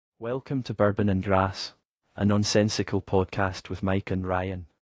Welcome to Bourbon and Grass, a nonsensical podcast with Mike and Ryan.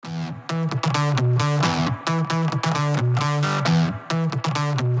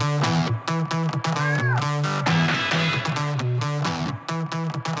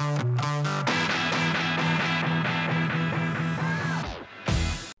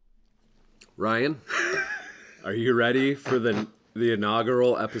 Ryan, are you ready for the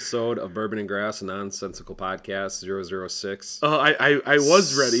inaugural episode of Bourbon and Grass, a nonsensical podcast 006? I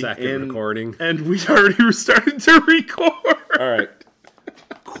was ready. Second recording. And we already started to record. All right.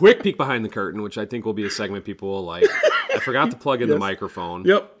 Quick peek behind the curtain, which I think will be a segment people will like. I forgot to plug in the microphone.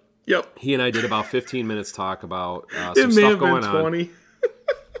 Yep. He and I did about 15 minutes talk about It some may stuff have going been 20. on.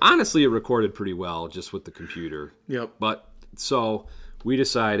 Honestly, it recorded pretty well just with the computer. Yep. But so we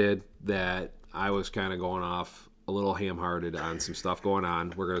decided that I was kind of going off a little ham-hearted on some stuff going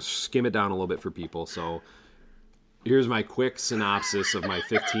on. We're going to skim it down a little bit for people. So here's my quick synopsis of my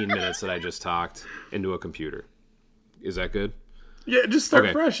 15 minutes that I just talked into a computer. Is that good? Yeah, just start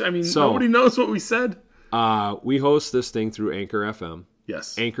Okay. fresh. I mean, So- nobody knows what we said. We host this thing through Anchor FM.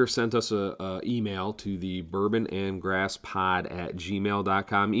 Yes. Anchor sent us a email to the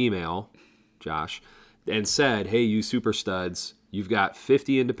bourbonandgrasspod@gmail.com email, Josh, and said, hey, you super studs, you've got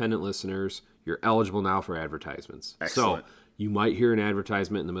 50 independent listeners. You're eligible now for advertisements. Excellent. So you might hear an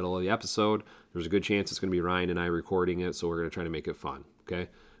advertisement in the middle of the episode. There's a good chance it's going to be Ryan and I recording it, so we're going to try to make it fun, okay?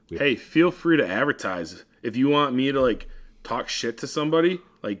 Hey, feel free to advertise. If you want me to, talk shit to somebody,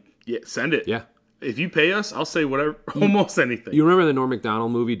 send it. Yeah. If you pay us, I'll say whatever, almost anything. You remember the Norm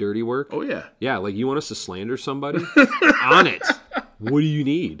Macdonald movie, Dirty Work? Oh, yeah. Yeah, you want us to slander somebody? On it. What do you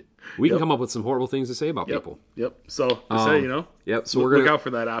need? We can come up with some horrible things to say about people. Yep. So, just say, Yep. So look out for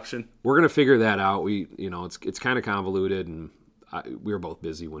that option. We're gonna figure that out. It's kind of convoluted, and we were both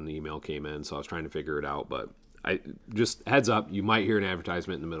busy when the email came in, so I was trying to figure it out. But I just heads up, you might hear an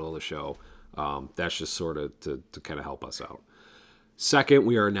advertisement in the middle of the show. That's just sort of to kind of help us out. Second,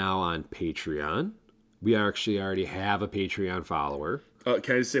 we are now on Patreon. We actually already have a Patreon follower.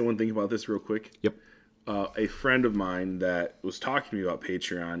 Can I just say one thing about this real quick? Yep. A friend of mine that was talking to me about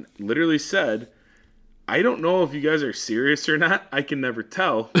Patreon literally said, I don't know if you guys are serious or not. I can never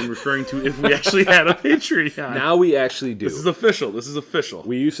tell. I'm referring to if we actually had a Patreon. Now we actually do. This is official.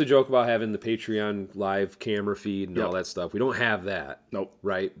 We used to joke about having the Patreon live camera feed and all that stuff. We don't have that. Nope.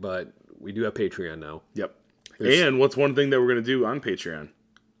 Right? But we do have Patreon now. Yep. And what's one thing that we're going to do on Patreon?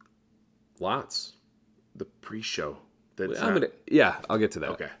 Lots. The pre-show. I'll get to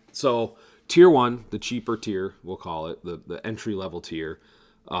that. Okay. So, tier 1, the cheaper tier, we'll call it, the entry-level tier.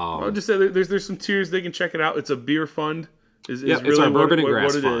 I'll just say there's some tiers. They can check it out. It's a beer fund. Is it's really our Bourbon and Grass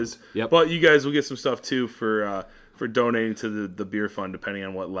what it fund. is. Yep. But you guys will get some stuff, too, for donating to the beer fund, depending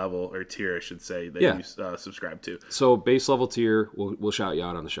on what level, or tier, I should say, that you subscribe to. So, base level tier, we'll shout you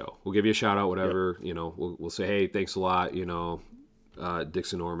out on the show. We'll give you a shout-out, whatever. Yep. We'll say, hey, thanks a lot,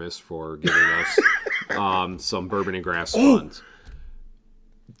 Dix Enormous for giving us some Bourbon and Grass funds.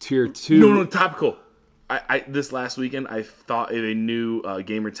 Tier 2. No, topical. I this last weekend, I thought of a new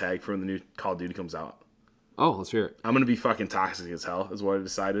gamer tag for when the new Call of Duty comes out. Oh, let's hear it. I'm going to be fucking toxic as hell, is what I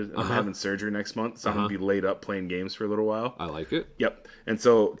decided. I'm having surgery next month, so I'm going to be laid up playing games for a little while. I like it. Yep. And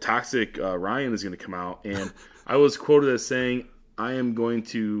so Toxic Ryan is going to come out, and I was quoted as saying, I am going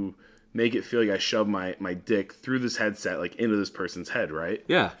to make it feel like I shove my dick through this headset, into this person's head, right?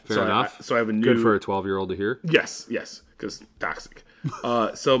 Yeah, fair enough. So I have a new... Good for a 12-year-old to hear. Yes, because toxic.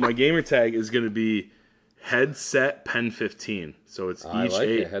 So my gamer tag is going to be Headset Pen 15. So it's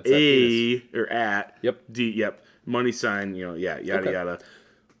at D. Yep. Money sign. Yada.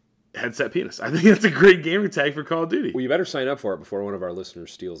 Headset penis. I think that's a great gamer tag for Call of Duty. Well, you better sign up for it before one of our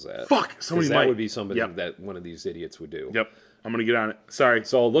listeners steals that. Fuck, somebody might. That would be something that one of these idiots would do. Yep. I'm gonna get on it. Sorry.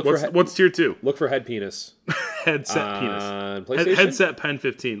 So what's tier 2? Look for head penis. Headset penis. PlayStation? Headset Pen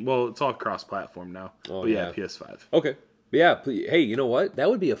 15. Well, it's all cross-platform now. Oh, but yeah, PS5. Okay. But yeah. Hey, you know what? That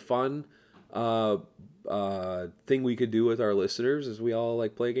would be a fun thing we could do with our listeners is we all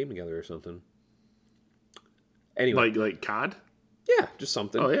play a game together or something. Anyway, like COD. Yeah, just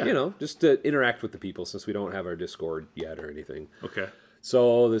something. Oh yeah. Just to interact with the people since we don't have our Discord yet or anything. Okay.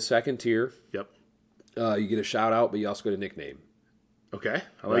 So the second tier. Yep. You get a shout out, but you also get a nickname. Okay,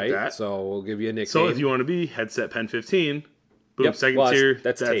 I like that. So we'll give you a nickname. So if you want to be Headset Pen 15, boom, second tier.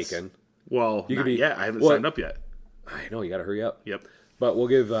 That's taken. Well, you could be. Yeah, I haven't signed up yet. I know, you got to hurry up. Yep. But we'll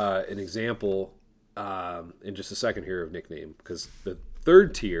give an example in just a second here of nickname. Because the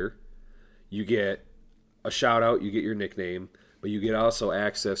third tier, you get a shout out, you get your nickname, but you get also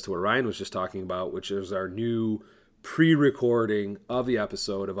access to what Ryan was just talking about, which is our new pre-recording of the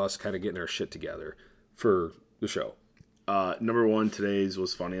episode of us kind of getting our shit together for the show. Number one, today's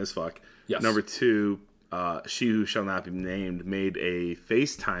was funny as fuck. Yes. Number two, She Who Shall Not Be Named made a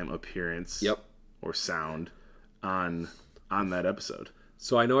FaceTime appearance. Yep. Or sound on that episode.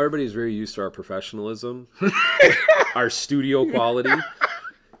 So I know everybody's very used to our professionalism, our studio quality.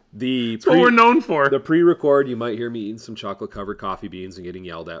 That's what we're known for. The pre-record, you might hear me eating some chocolate-covered coffee beans and getting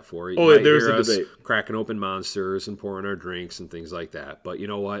yelled at for it. There's a debate. Cracking open monsters and pouring our drinks and things like that. But you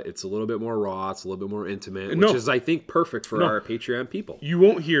know what? It's a little bit more raw. It's a little bit more intimate, which is, I think, perfect for our Patreon people. You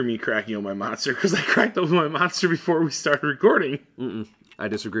won't hear me cracking open my monster because I cracked open my monster before we started recording. I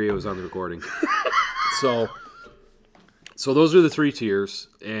disagree. It was on the recording. So those are the 3 tiers.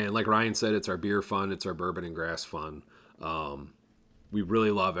 And like Ryan said, it's our beer fun. It's our bourbon and grass fun. We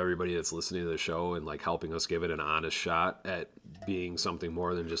really love everybody that's listening to the show and like helping us give it an honest shot at being something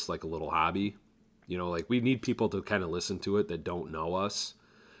more than just like a little hobby. You know, like we need people to kind of listen to it that don't know us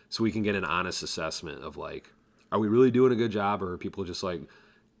so we can get an honest assessment of like, are we really doing a good job, or are people just like,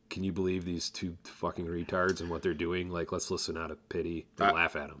 can you believe these 2 fucking retards and what they're doing? Like, let's listen out of pity and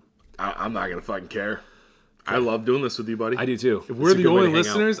laugh at them. I'm not going to fucking care. I love doing this with you, buddy. I do too. If we're the only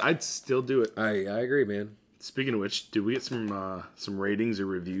listeners, I'd still do it. I agree, man. Speaking of which, did we get some ratings or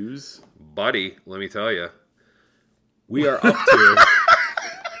reviews? Buddy, let me tell you. We are up to... What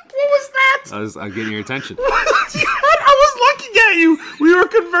was that? I'm getting your attention. I was looking at you. We were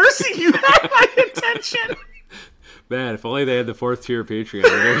conversing. You had my attention. Man, if only they had the 4th tier Patreon.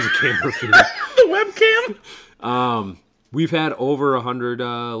 There's a camera feed. The webcam? We've had over 100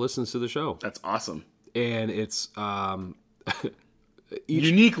 listens to the show. That's awesome. And it's...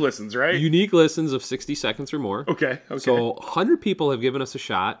 unique listens, right? Unique listens of 60 seconds or more. Okay. So 100 people have given us a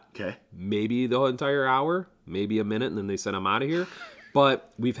shot. Okay. Maybe the entire hour, maybe a minute, and then they said, I'm out of here.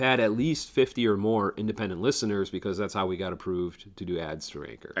 But we've had at least 50 or more independent listeners because that's how we got approved to do ads to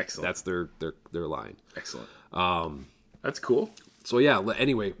Anchor. Excellent. That's their line. Excellent. That's cool. So yeah,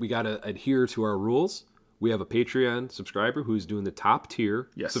 anyway, we got to adhere to our rules. We have a Patreon subscriber who's doing the top tier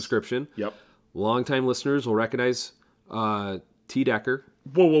subscription. Yep. Longtime listeners will recognize T. Decker.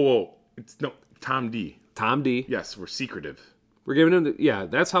 Whoa. It's Tom D. Tom D. Yes, we're secretive. We're giving him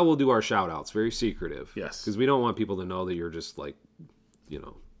that's how we'll do our shout outs. Very secretive. Yes. Because we don't want people to know that you're just like,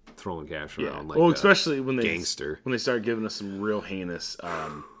 throwing cash around like especially when they gangster. When they start giving us some real heinous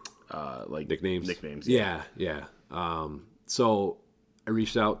like nicknames. Yeah. So I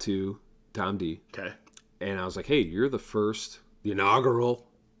reached out to Tom D. Okay. And I was like, hey, you're the inaugural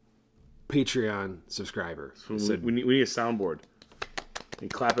Patreon subscriber. So we need a soundboard.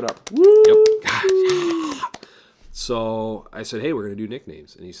 And clap it up. Woo! Yep. Gosh. So I said, hey, we're going to do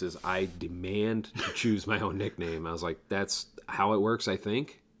nicknames. And he says, I demand to choose my own nickname. I was like, that's how it works, I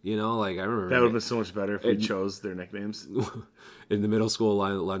think. I remember. That would have been so much better if we chose their nicknames. In the middle school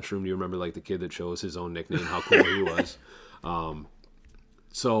lunchroom, do you remember like the kid that chose his own nickname, how cool he was?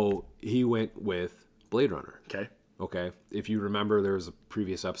 So he went with Blade Runner. Okay. If you remember, there was a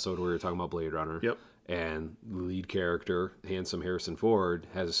previous episode where we were talking about Blade Runner. Yep. And the lead character, handsome Harrison Ford,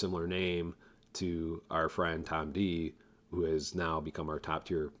 has a similar name to our friend Tom D, who has now become our top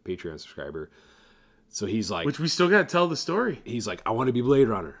tier Patreon subscriber. So he's like... Which we still got to tell the story. He's like, I want to be Blade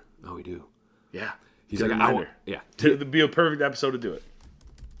Runner. Oh, we do. Yeah. He's like, I want... Yeah. It'd be a perfect episode to do it.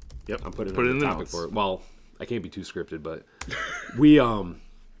 Yep. I'm putting it in the topic for it. Well, I can't be too scripted, but we...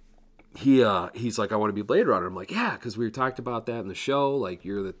 He's like, I want to be Blade Runner. I'm like, yeah, because we talked about that in the show. Like,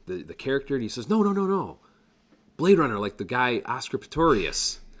 you're the character. And he says, no. Blade Runner, like the guy Oscar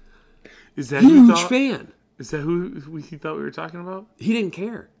Pistorius. Is that huge fan? Is that who he thought we were talking about? He didn't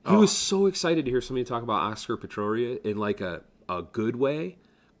care. He was so excited to hear somebody talk about Oscar Pistorius in like a good way.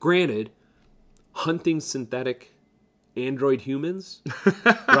 Granted, hunting synthetic android humans,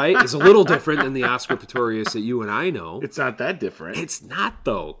 right, is a little different than the Oscar Pistorius that you and I know. It's not that different. It's not,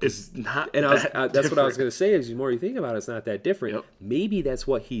 though. It's not. And that's what I was going to say. Is the more you think about it, it's not that different. Yep. Maybe that's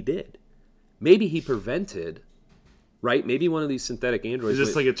what he did. Maybe he prevented. Right? Maybe one of these synthetic androids. Is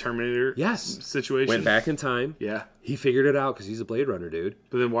this like a Terminator situation? Went back in time. Yeah. He figured it out because he's a Blade Runner, dude.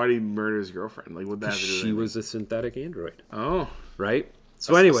 But then why did he murder his girlfriend? Like, what that have to do with She was a synthetic android. Oh. Right?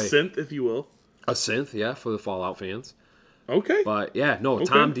 So anyway. A synth, if you will. A synth, yeah, for the Fallout fans. Okay. But yeah, no, Okay.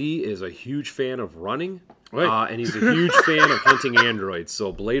 Tom D is a huge fan of running. Right. And he's a huge fan of hunting androids.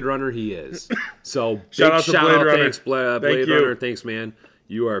 So Blade Runner he is. So Shout out to Blade Runner. Thanks, Blade Thank you. Runner. Thanks, man.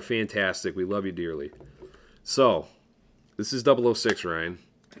 You are fantastic. We love you dearly. So, this is 006, Ryan.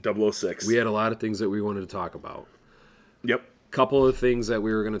 006. We had a lot of things that we wanted to talk about. Yep. Couple of things that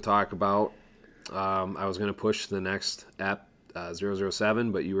we were going to talk about. I was going to push the next app,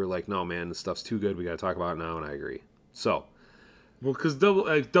 007, but you were like, no, man, this stuff's too good. We got to talk about it now, and I agree. So. Well, because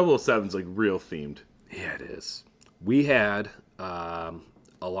 007's like real themed. Yeah, it is. we had a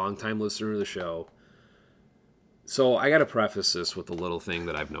longtime listener of the show. So I got to preface this with a little thing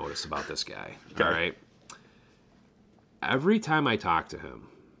that I've noticed about this guy. Okay. All right. Every time I talk to him,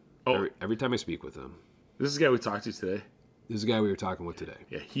 every time I speak with him, This is the guy we talked to today. this is the guy we were talking with today.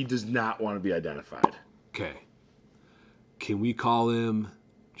 Yeah, he does not want to be identified. Okay. Can we call him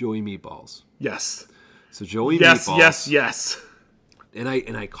Joey Meatballs? Yes. So Joey Yes, Meatballs. yes. And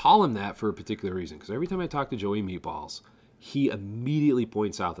I call him that for a particular reason. Because every time I talk to Joey Meatballs, he immediately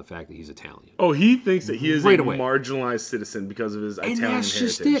points out the fact that he's Italian. Oh, he thinks that he is Right a away. marginalized citizen because of his Italian And that's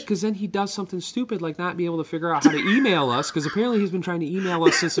heritage. just it, because then he does something stupid like not be able to figure out how to email us, because apparently he's been trying to email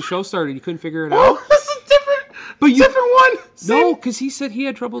us since the show started. He couldn't figure it out. Oh, that's a different one. No, because he said he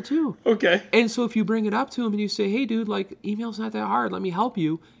had trouble too. Okay. And so if you bring it up to him and you say, hey, dude, like, email's not that hard. Let me help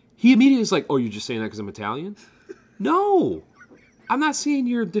you. He immediately is like, oh, you're just saying that because I'm Italian? No. I'm not saying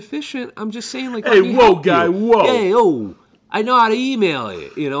you're deficient. I'm just saying, like, Hey, let me whoa, help guy, you. whoa. Hey, oh, I know how to email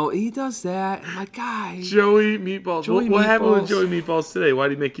it. You know, he does that. I'm like, guy. Joey Meatballs. Joey What happened with Meatballs. Joey Meatballs today? Why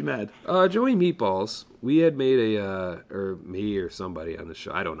did he make you mad? Joey Meatballs, we had made or me or somebody on the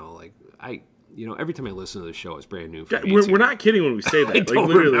show. I don't know. Like, every time I listen to the show, it's brand new for me. We're not kidding when we say that. I don't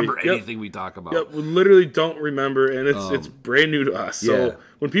literally, remember anything we talk about. Yep, we literally don't remember, and it's brand new to us. So yeah.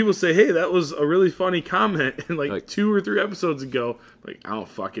 when people say, "Hey, that was a really funny comment," and like 2 or 3 episodes ago, like I don't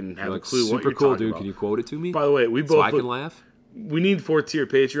fucking have a Like, clue what super you're cool, talking dude. about. Can you quote it to me? By the way, we both so I can laugh? we need 4-tier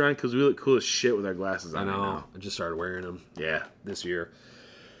Patreon because we look cool as shit with our glasses I on. know. Right now. I just started wearing them Yeah. this year.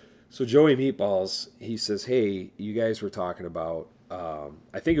 So Joey Meatballs, he says, hey, you guys were talking about,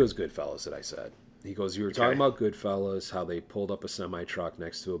 I think it was Goodfellas that I said. He goes, you were talking about Goodfellas, how they pulled up a semi-truck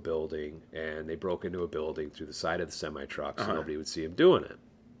next to a building, and they broke into a building through the side of the semi-truck so nobody would see him doing it.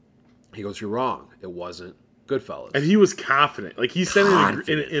 He goes, you're wrong. It wasn't Goodfellas. And he was confident. Like he sent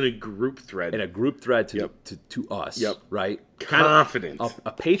it in a group thread. in a group thread to us, Yep. right? Confident.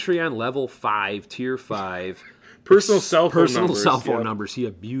 A Patreon level 5, tier 5. Personal cell phone numbers. Cell phone Yep. numbers. He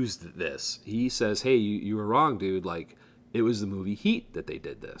abused this. He says, hey, you were wrong, dude. Like, it was the movie Heat that they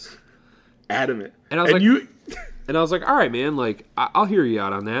did this. Adamant. And I was like, all right, man, like, I'll hear you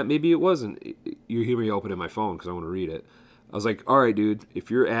out on that. Maybe it wasn't. You hear me opening my phone because I want to read it. I was like, all right, dude,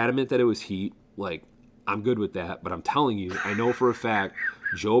 if you're adamant that it was Heat, like, I'm good with that. But I'm telling you, I know for a fact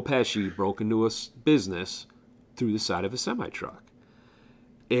Joe Pesci broke into a business through the side of a semi-truck.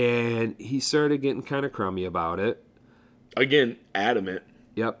 And he started getting kind of crummy about it. Again, adamant.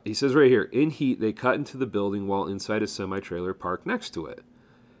 Yep. He says right here, in Heat, they cut into the building while inside a semi-trailer parked next to it.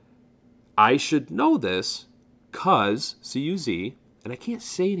 I should know this because, C-U-Z, and I can't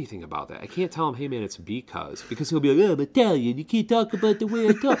say anything about that. I can't tell him, hey, man, it's because he'll be like, oh, I'm Italian. You can't talk about the way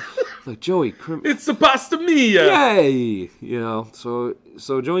I talk. Like, Joey, It's the pasta mia. yay! You know, so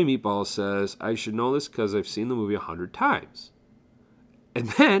Joey Meatballs says, I should know this because I've seen the movie 100 times. And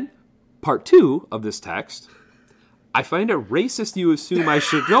then, part 2 of this text, I find it racist you assume I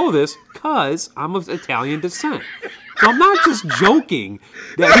should know this because I'm of Italian descent. So I'm not just joking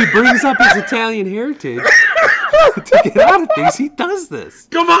that he brings up his Italian heritage to get out of things. He does this.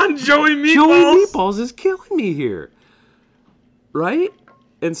 Come on, Joey Meatballs. Joey Meatballs is killing me here. Right?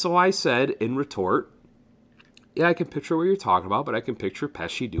 And so I said in retort, yeah, I can picture what you're talking about, but I can picture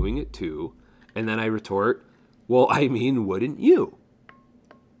Pesci doing it too. And then I retort, well, I mean, wouldn't you?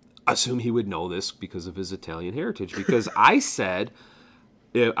 Assume he would know this because of his Italian heritage. Because I said,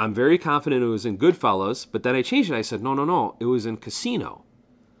 I'm very confident it was in Goodfellas, but then I changed it. I said, no, it was in Casino.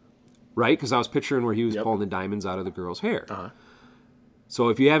 Right? Because I was picturing where he was pulling the diamonds out of the girl's hair. Uh-huh. So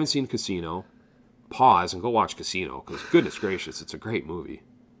if you haven't seen Casino, pause and go watch Casino, because goodness gracious, it's a great movie.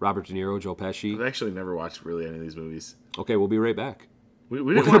 Robert De Niro, Joe Pesci. I've actually never watched really any of these movies. Okay, we'll be right back. We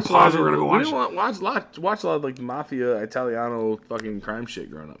We're didn't gonna watch pause, a lot we're of, gonna go we didn't watch a lot of like Mafia, Italiano, fucking crime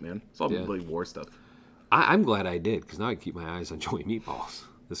shit growing up, man. It's all like war stuff. I'm glad I did, because now I can keep my eyes on Joey Meatballs,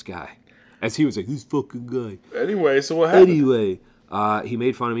 this guy. As he was like, this fucking guy. Anyway, so what happened? Anyway, he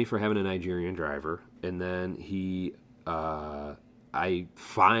made fun of me for having a Nigerian driver, and then I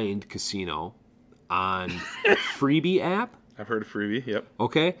find Casino on Freebie app. I've heard of Freebie, yep.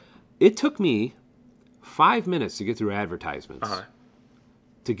 Okay? It took me 5 minutes to get through advertisements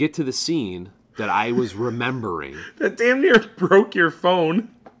to get to the scene that I was remembering. That damn near broke your phone.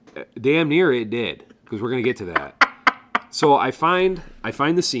 Damn near it did, because we're going to get to that. So I find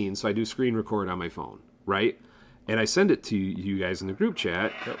the scene, so I do screen record on my phone, right? And I send it to you guys in the group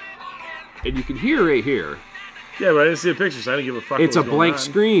chat. Yep. And you can hear right here. Yeah, but I didn't see a picture, so I didn't give a fuck. It's what a was going blank on.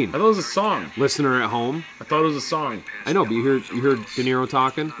 screen. I thought it was a song. Listener at home, I thought it was a song. I know, but you heard De Niro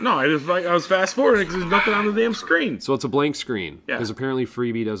talking? No, I was fast forwarding because there's nothing on the damn screen. So it's a blank screen. Yeah. Because apparently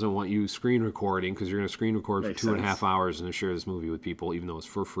Freebie doesn't want you screen recording because you're going to screen record Makes for 2.5 sense. hours and then share this movie with people, even though it's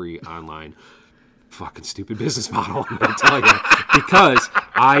for free online. Fucking stupid business model, I'm going to tell you. Because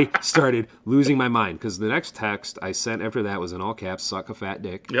I started losing my mind. Because the next text I sent after that was in all caps, suck a fat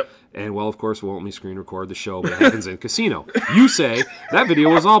dick. Yep. And, well, of course, won't let me screen record the show, but it happens in casino. You say, that video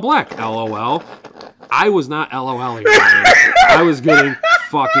was all black, LOL. I was not LOLing, Ryan. I was getting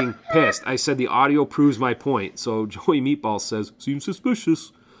fucking pissed. I said the audio proves my point. So Joey Meatballs says, seems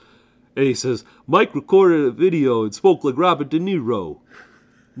suspicious. And he says, Mike recorded a video and spoke like Robert De Niro.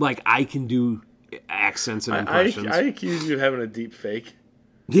 Like, I can do accents and impressions. I accuse you of having a deep fake.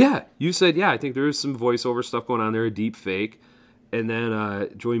 Yeah, you said, yeah, I think there is some voiceover stuff going on there, a deep fake. And then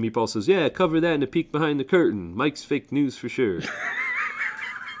Joey Meatball says, yeah, cover that in a peek behind the curtain. Mike's fake news for sure.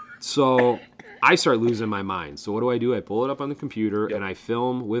 So I start losing my mind. So what do? I pull it up on the computer and I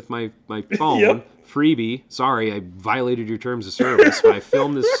film with my phone. Yep. Freebie. Sorry, I violated your terms of service, but I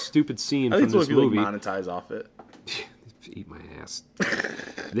filmed this stupid scene I from think this it's what movie. you monetize off it. Eat my ass.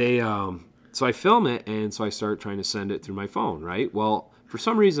 So I film it, and so I start trying to send it through my phone, right? Well, for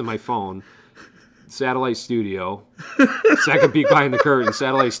some reason, my phone, satellite studio, second peek behind the curtain,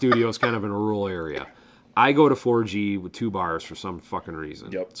 satellite studio is kind of in a rural area. I go to 4G with 2 bars for some fucking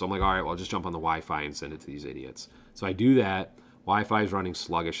reason. Yep. So I'm like, all right, well, I'll just jump on the Wi-Fi and send it to these idiots. So I do that. Wi-Fi is running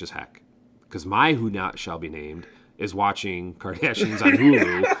sluggish as heck. Because my Who Not Shall Be Named is watching Kardashians on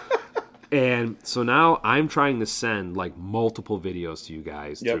Hulu. And so now I'm trying to send like multiple videos to you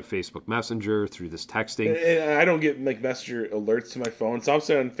guys through Facebook Messenger, through this texting. And I don't get like messenger alerts to my phone, so I'm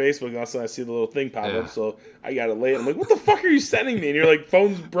sitting on Facebook and all of a sudden I see the little thing pop up, so I got it late. I'm like, what the fuck are you sending me? And you're like,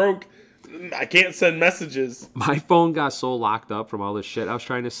 phone's broke. I can't send messages. My phone got so locked up from all this shit I was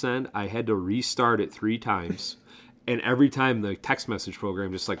trying to send, I had to restart it 3 times. And every time the text message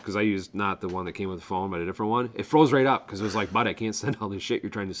program, just like, because I used not the one that came with the phone, but a different one, it froze right up because it was like, bud, I can't send all this shit you're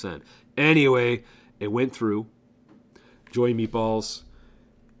trying to send. Anyway, it went through. Joey Meatballs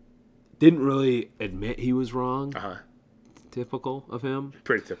didn't really admit he was wrong. Typical of him.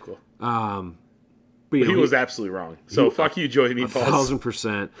 Pretty typical. But he was absolutely wrong. So fuck you, Joey Meatballs.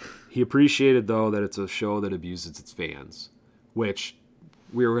 1,000%. He appreciated, though, that it's a show that abuses its fans, which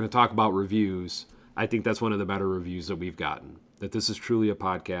we were going to talk about reviews. I think that's one of the better reviews that we've gotten. That this is truly a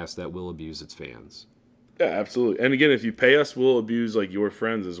podcast that will abuse its fans. Yeah, absolutely. And again, if you pay us, we'll abuse like your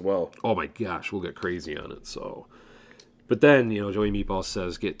friends as well. Oh my gosh, we'll get crazy on it. So, but then Joey Meatball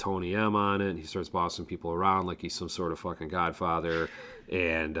says get Tony M on it. And he starts bossing people around like he's some sort of fucking godfather,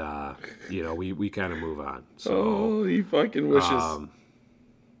 and we kind of move on. So, oh, he fucking wishes.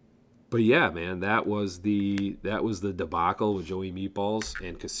 But yeah, man, that was the debacle with Joey Meatballs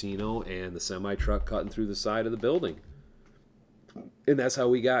and Casino and the semi truck cutting through the side of the building. And that's how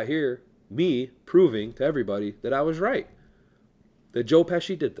we got here. Me proving to everybody that I was right. That Joe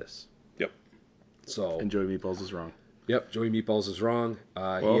Pesci did this. Yep. So And Joey Meatballs is wrong. Yep, Joey Meatballs is wrong.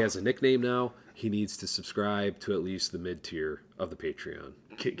 He has a nickname now. He needs to subscribe to at least the mid-tier of the Patreon.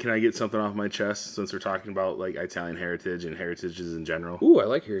 Can I get something off my chest since we're talking about like Italian heritage and heritages in general? Ooh, I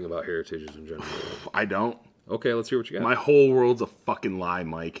like hearing about heritages in general. I don't. Okay, let's hear what you got. My whole world's a fucking lie,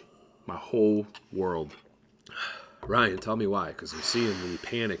 Mike. My whole world. Ryan, tell me why, because I'm seeing the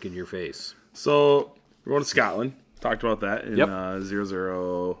panic in your face. So, we're going to Scotland. Talked about that in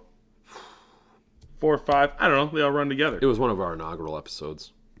 0045. I don't know. They all run together. It was one of our inaugural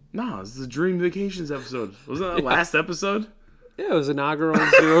episodes. No, this is the Dream Vacations episode. Wasn't that the last episode? Yeah, it was inaugural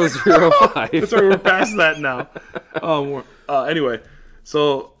 005. That's right, we're past that now. Anyway,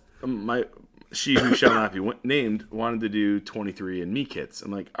 so she who shall not be named wanted to do 23andMe kits.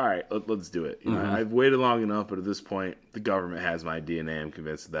 I'm like, all right, let's do it. I've waited long enough, but at this point, the government has my DNA. I'm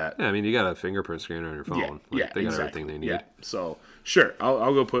convinced of that. Yeah, I mean, you got a fingerprint scanner on your phone. They got exactly. everything they need. Yeah, so sure,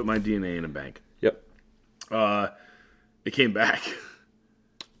 I'll go put my DNA in a bank. Yep. It came back.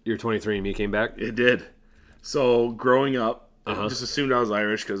 Your 23andMe came back? It did. So growing up, I just assumed I was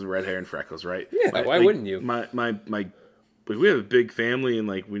Irish because of red hair and freckles, right? Yeah, why wouldn't you? We have a big family and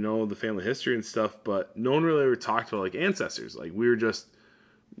like we know the family history and stuff, but no one really ever talked about like ancestors. Like we were just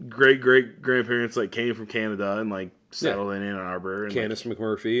great grandparents like came from Canada and like settled in Ann Arbor. And Candace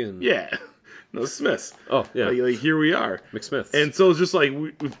McMurphy and no Smiths. Oh yeah, like here we are, McSmiths. And so it's just like we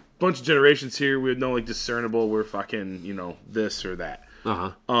a bunch of generations here. We had no like discernible. We're fucking this or that.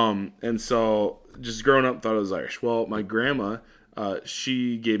 And so just growing up, thought I was Irish. Well, my grandma,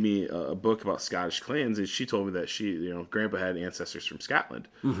 she gave me a book about Scottish clans, and she told me that Grandpa had ancestors from Scotland.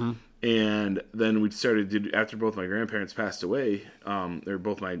 And then we started after both my grandparents passed away, or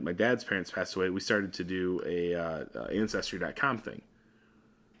both my dad's parents passed away, we started to do a Ancestry.com thing.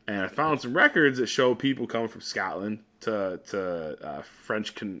 And I found some records that show people coming from Scotland to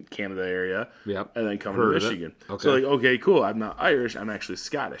French Canada area, Yep. and then coming to Michigan. Okay. So like, okay, cool. I'm not Irish. I'm actually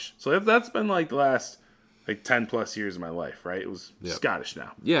Scottish. So that's been like the last 10 plus years of my life, right? It was Scottish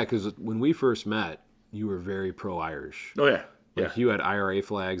now. Yeah, because when we first met, you were very pro-Irish. Oh yeah. Like you had IRA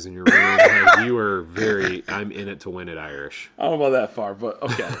flags in your room. Like you were very, I'm in it to win it Irish. I don't know about that far, but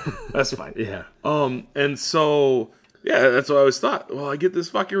okay, that's fine. Yeah. And so that's what I always thought. Well, I get this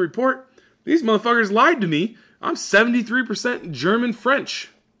fucking report. These motherfuckers lied to me. I'm 73% German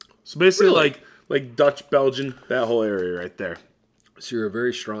French. So basically, Really? like Dutch, Belgian, that whole area right there. So you're a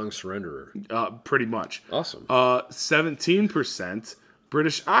very strong surrenderer. Pretty much. Awesome. 17%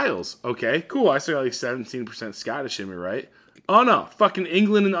 British Isles. Okay, cool. I still got like 17% Scottish in me, right? Oh no, fucking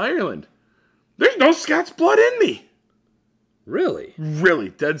England and Ireland. There's no Scots blood in me. Really? Really,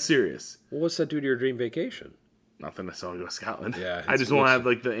 dead serious. Well, what's that do to your dream vacation? Nothing. I still want to go to Scotland. Yeah, I just won't have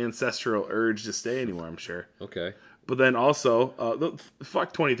like the ancestral urge to stay anymore, I'm sure. Okay. But then also,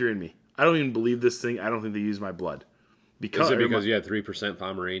 fuck 23andMe. I don't even believe this thing. I don't think they use my blood. Is it because you had 3%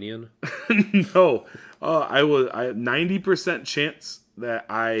 Pomeranian? No. I had 90% chance that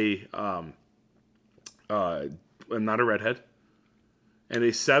I am not a redhead. And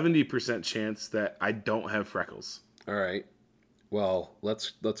a 70% chance that I don't have freckles. All right. Well,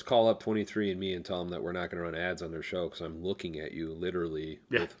 let's call up 23andMe and tell them that we're not going to run ads on their show because I'm looking at you literally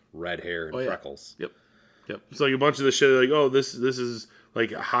with red hair and freckles. Yep. It's like a bunch of the shit. Like, oh, this is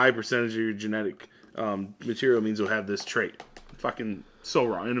like a high percentage of your genetic material means you'll have this trait. Fucking so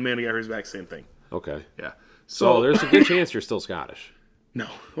wrong. And Amanda got hers back, same thing. Okay. Yeah. So there's a good chance you're still Scottish. No.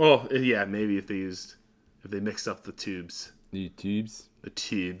 Well, yeah, maybe if they mixed up the tubes. The tubes. The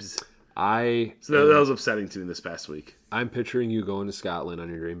tubes. So that was upsetting to me this past week. I'm picturing you going to Scotland on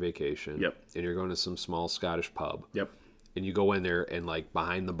your dream vacation. Yep. And you're going to some small Scottish pub. Yep. And you go in there and like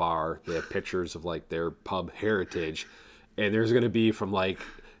behind the bar, they have pictures of like their pub heritage. And there's going to be from like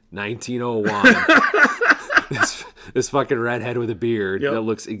 1901 this fucking redhead with a beard that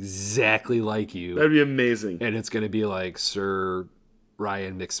looks exactly like you. That'd be amazing. And it's going to be like Sir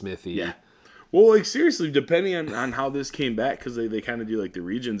Ryan McSmithy. Yeah. Well, like seriously, depending on how this came back, because they kind of do like the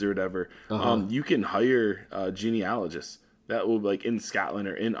regions or whatever, you can hire genealogists that will like in Scotland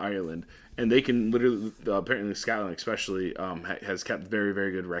or in Ireland, and they can literally, apparently Scotland especially, has kept very,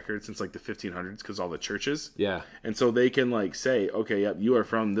 very good records since like the 1500s because all the churches. Yeah. And so they can like say, okay, yep, you are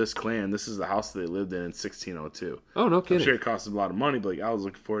from this clan. This is the house that they lived in 1602. Oh, no kidding. I'm sure it costs a lot of money, but like I was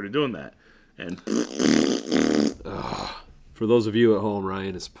looking forward to doing that. And for those of you at home,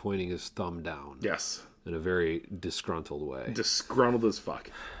 Ryan is pointing his thumb down. yes, In a very disgruntled way. disgruntled as fuck.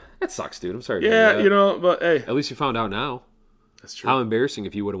 That sucks, dude. I'm sorry to hear that. Yeah, but hey, At least you found out now. that's true. How embarrassing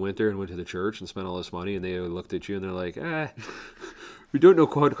if you would have went there and went to the church and spent all this money and they looked at you and they're like, we don't know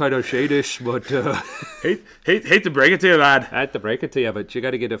quite how say this, but hate to break it to you, lad. I had to break it to you, but you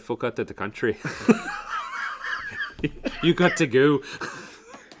got to get a fuck out of the country. You got to go.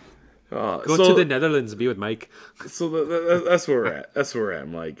 Go to the Netherlands and be with Mike. So that's where we're at. That's where we're at.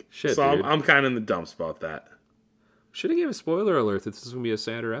 I'm like, Shit, so dude. I'm kind of in the dumps about that. Should have gave a spoiler alert that this is going to be a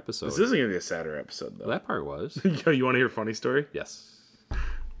sadder episode. This isn't gonna be a sadder episode though. Well, that part was. You want to hear a funny story? Yes.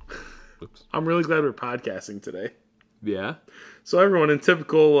 Oops. I'm really glad we're podcasting today. Yeah? So everyone, in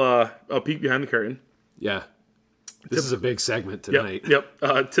typical a peek behind the curtain. Yeah. This is a big segment tonight.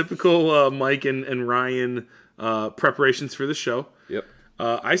 Yep. Typical Mike and Ryan preparations for the show. Yep.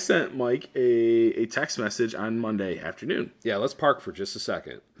 I sent Mike a text message on Monday afternoon. Yeah, let's park for just a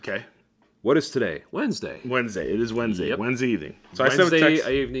second. Okay. What is today? Wednesday. Wednesday. It is Wednesday. Yep. Wednesday evening. So Wednesday I sent a text.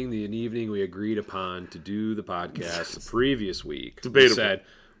 evening, the evening we agreed upon to do the podcast the previous week. Debatable. We said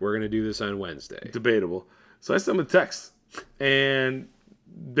we're going to do this on Wednesday. Debatable. So I sent him a text and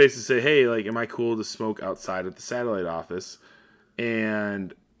basically say, hey, like, am I cool to smoke outside at the satellite office?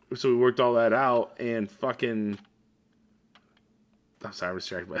 And so we worked all that out and fucking... I'm sorry, I'm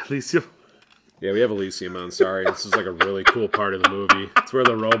distracted by Elysium. Yeah, we have Elysium on. Sorry. This is like a really cool part of the movie. It's where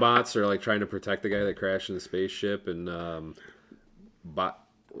the robots are like trying to protect the guy that crashed in the spaceship. And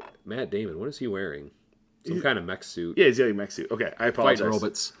Matt Damon, what is he wearing? Some kind of mech suit. Yeah, he's got a mech suit. Okay, I apologize. Fighting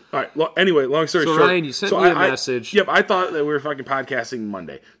robots. All right. Well, anyway, long story So short. Ryan, you sent me a message. Yep, I thought that we were fucking podcasting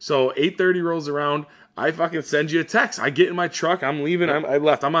Monday. So 8:30 rolls around. I fucking send you a text. I get in my truck. I'm leaving. I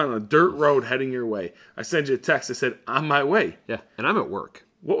left. I'm on a dirt road heading your way. I send you a text. I said, on my way. Yeah, and I'm at work.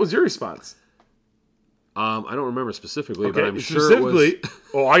 What was your response? I don't remember specifically, Okay, but I'm sure it was...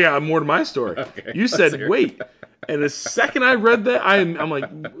 Oh, I got more to my story. Okay, You said, hear it. wait. And the second I read that, I'm like,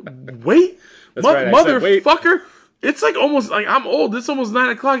 wait, right, I said, wait. motherfucker. It's like almost like I'm old. It's almost 9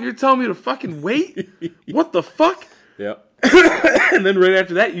 o'clock. You're telling me to fucking wait? What the fuck? Yep. And then right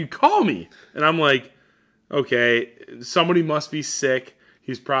after that, you call me. And I'm like, okay, somebody must be sick.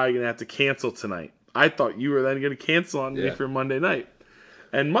 He's probably going to have to cancel tonight. I thought you were then going to cancel on me for Monday night.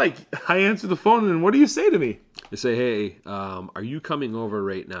 And Mike, I answer the phone, and what do you say to me? They say, hey, are you coming over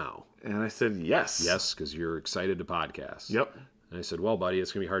right now? And I said, yes. Yes, because you're excited to podcast. Yep. And I said, well, buddy,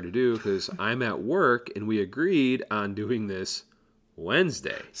 it's going to be hard to do because I'm at work, and we agreed on doing this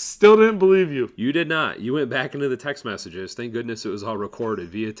Wednesday. Still didn't believe you. You did not. You went back into the text messages. Thank goodness it was all recorded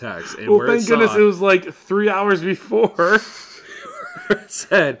via text. And Well, thank goodness it was like 3 hours before. It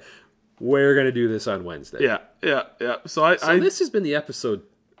said, we're going to do this on Wednesday. Yeah. So this has been the episode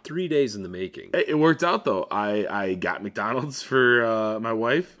 3 days in the making. It worked out, though. I got McDonald's for my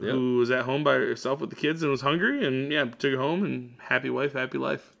wife, who was at home by herself with the kids and was hungry, and took her home, and happy wife, happy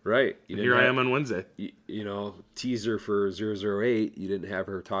life. Right. Here I am on Wednesday. Teaser for 008, you didn't have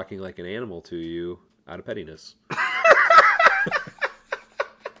her talking like an animal to you out of pettiness.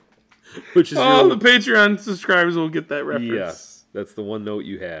 Which is the Patreon subscribers will get that reference. Yes, that's the one note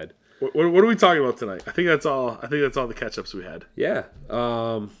you had. What are we talking about tonight? I think that's all the catch-ups we had. Yeah.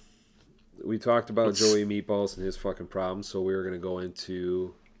 We talked about Joey Meatballs and his fucking problems, so we were going to go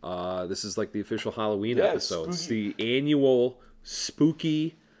into... this is like the official Halloween episode. It's the annual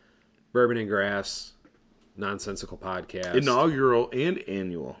spooky Bourbon and Grass nonsensical podcast. Inaugural and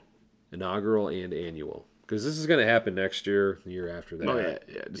annual. Inaugural and annual. Because this is going to happen next year, the year after that. Oh, yeah,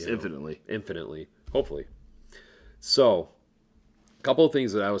 just infinitely. Infinitely. Hopefully. So... a couple of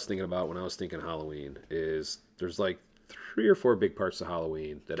things that I was thinking about when I was thinking Halloween is there's like 3 or 4 big parts of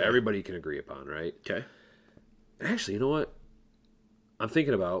Halloween that everybody can agree upon, right? Okay. Actually, you know what? I'm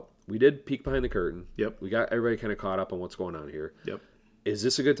thinking about, we did peek behind the curtain. Yep. We got everybody kind of caught up on what's going on here. Yep. Is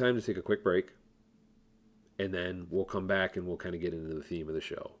this a good time to take a quick break? And then we'll come back and we'll kind of get into the theme of the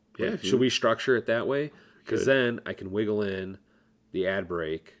show. Yeah. Should we structure it that way? Because then I can wiggle in the ad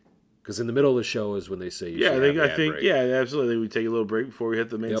break. Because in the middle of the show is when they say I think absolutely. We take a little break before we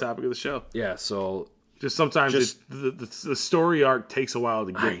hit the main topic of the show. Yeah, so... just sometimes the story arc takes a while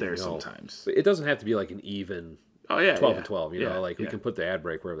to get there sometimes. But it doesn't have to be like an even 12 and 12. You know, we can put the ad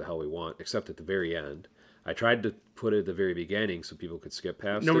break wherever the hell we want, except at the very end. I tried to put it at the very beginning so people could skip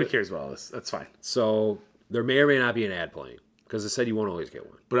past Nobody it. cares about all this. That's fine. So there may or may not be an ad playing, because it said you won't always get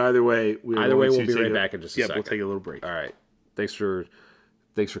one. But either way, we'll be right back in just a second. We'll take a little break. All right. Thanks for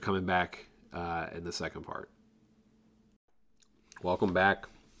coming back in the second part. Welcome back.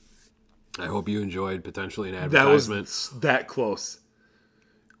 I hope you enjoyed potentially an advertisement. That was that close.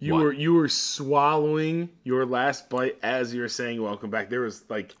 You were swallowing your last bite as you were saying welcome back. There was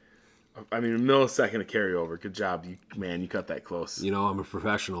a millisecond of carryover. Good job, you cut that close. You know, I'm a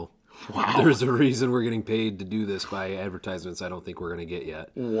professional. Wow. There's a reason we're getting paid to do this by advertisements I don't think we're going to get yet.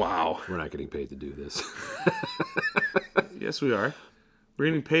 Wow. We're not getting paid to do this. Yes, we are. We're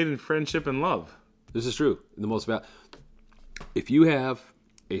getting paid in friendship and love. This is true. If you have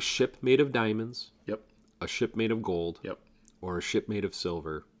a ship made of diamonds, yep, a ship made of gold, yep, or a ship made of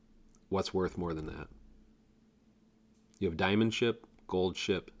silver, what's worth more than that? You have diamond ship, gold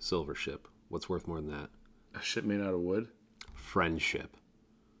ship, silver ship. What's worth more than that? A ship made out of wood? Friendship.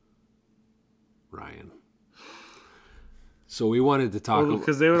 Ryan. So we wanted to talk...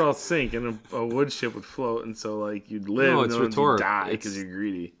 because they would all sink and a wood ship would float, and so you'd live and then you'd die because you're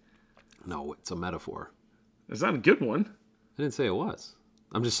greedy. No, it's a metaphor. It's not a good one. I didn't say it was.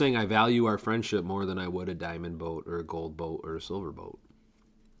 I'm just saying I value our friendship more than I would a diamond boat or a gold boat or a silver boat.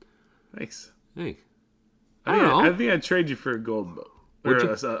 Thanks. Hey. I think I'd trade you for a gold boat. Or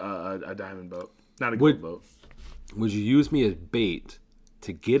a diamond boat. Not a gold boat. Would you use me as bait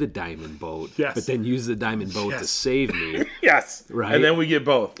to get a diamond boat, but then use the diamond boat to save me? Yes. Right? And then we get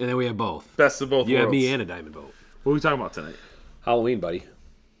both. And then we have both. Best of both worlds. You have me and a diamond boat. What are we talking about tonight? Halloween, buddy.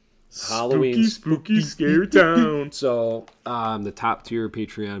 Spooky, scary town. So, the top tier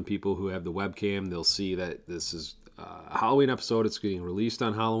Patreon people who have the webcam, they'll see that this is a Halloween episode. It's getting released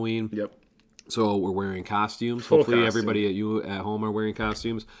on Halloween. Yep. So we're wearing costumes. Full Hopefully costume. everybody at home are wearing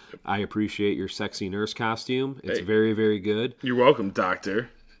costumes. Yep. I appreciate your sexy nurse costume. It's very, very good. You're welcome, doctor.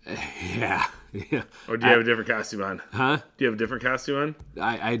 Yeah. Or do you have a different costume on? Huh? Do you have a different costume on?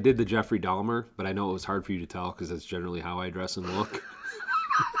 I did the Jeffrey Dahmer, but I know it was hard for you to tell because that's generally how I dress and look.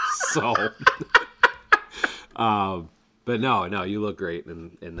 So, but no, you look great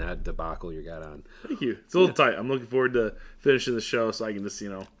in that debacle you got on. Thank you. It's a little tight. I'm looking forward to finishing the show so I can just,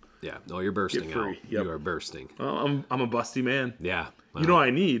 Yeah, no, you're bursting out. Yep. You are bursting. Well, I'm a busty man. Yeah. Well, I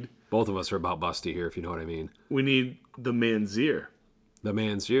need Both of us are about busty here, if you know what I mean. We need the man's ear. The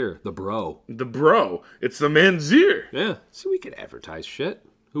man's ear. The bro. The bro. It's the man's ear. Yeah. See, we could advertise shit.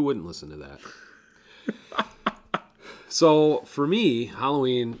 Who wouldn't listen to that? So, for me,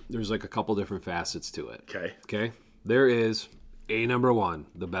 Halloween, there's like a couple different facets to it. Okay? There is number one,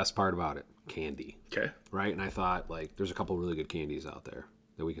 the best part about it, candy. Okay. Right? And I thought, like, there's a couple really good candies out there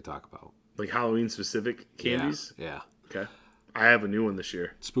that we could talk about. Like Halloween-specific candies? Yeah. Okay. I have a new one this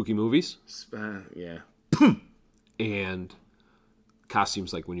year. Spooky movies. Yeah. And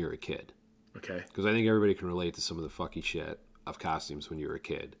costumes like when you were a kid. Okay. Because I think everybody can relate to some of the fucky shit of costumes when you were a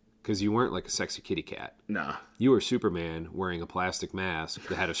kid. Because you weren't like a sexy kitty cat. Nah. You were Superman wearing a plastic mask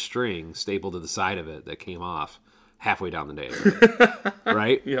that had a string stapled to the side of it that came off halfway down the day.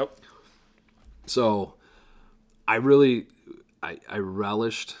 Right? Yep. So I relished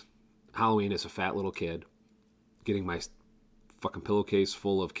Halloween as a fat little kid, getting my fucking pillowcase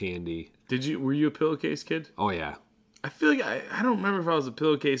full of candy. Were you a pillowcase kid? Oh, yeah. I feel like I don't remember if I was a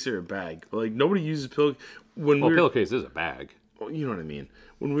pillowcase or a bag. But like nobody uses Pillowcase is a bag. Well, you know what I mean.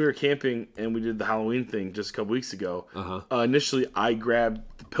 When we were camping and we did the Halloween thing just a couple weeks ago, initially I grabbed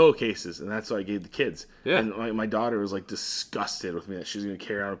the pillowcases and that's what I gave the kids. Yeah. And my daughter was like disgusted with me that she's going to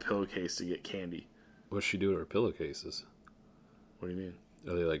carry around a pillowcase to get candy. What's she do to her pillowcases? What do you mean?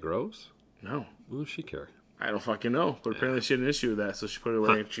 Are they like gross? No. What does she care? I don't fucking know. But apparently she had an issue with that, so she put it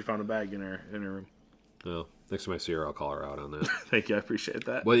away and she found a bag in her room. Well, next time I see her, I'll call her out on that. Thank you. I appreciate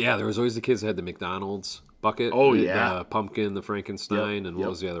that. Well, yeah, there was always the kids that had the McDonald's bucket. Oh, yeah. The pumpkin, the Frankenstein, and what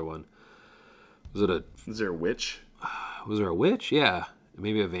was the other one? Is there a witch? Was there a witch? Yeah.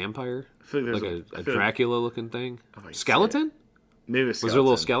 Maybe a vampire? I feel like like a Dracula-looking thing? Like Skeleton? Maybe a Was skeleton. there a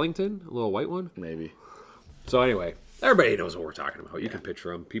little skeleton? A little white one? Maybe. So anyway, everybody knows what we're talking about. You can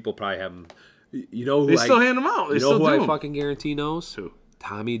picture them. People probably have them. You know who They still hand them out. They you know still who do I them. fucking guarantee knows? Who?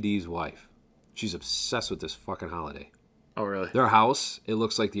 Tommy D's wife. She's obsessed with this fucking holiday. Oh, really? Their house, it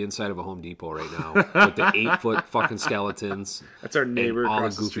looks like the inside of a Home Depot right now. With the 8-foot fucking skeletons. That's our neighbor and all the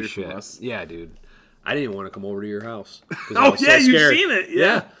across the goofy street shit. from us. Yeah, dude. I didn't even want to come over to your house. Oh, yeah, you've seen it.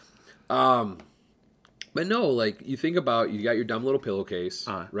 Yeah. But no, like, you think about, you got your dumb little pillowcase,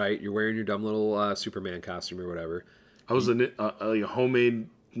 Uh-huh. right? You're wearing your dumb little Superman costume or whatever. I was like a homemade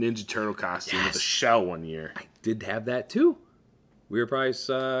Ninja Turtle costume with a shell one year. I did have that too. We were probably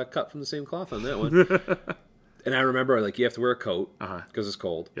cut from the same cloth on that one. And I remember, like, you have to wear a coat because it's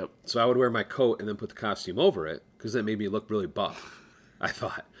cold. Yep. So I would wear my coat and then put the costume over it because that made me look really buff, I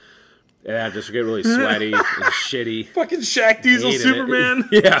thought. And I just get really sweaty and shitty. Fucking Shaq Diesel Hated Superman.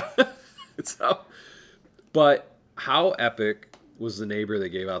 it. Yeah. But how epic was the neighbor that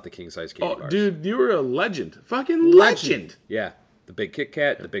gave out the king-size candy bars? Dude, you were a legend. Fucking legend. Yeah. The big Kit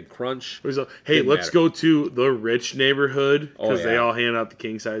Kat, the big Crunch. Hey, Didn't let's matter. go to the rich neighborhood because they yeah. all hand out the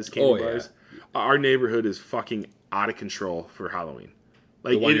king-size candy Oh, yeah. bars. Our neighborhood is fucking out of control for Halloween.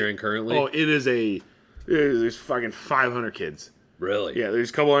 Like The one you're in currently? Oh, it is there's fucking 500 kids. Really? Yeah,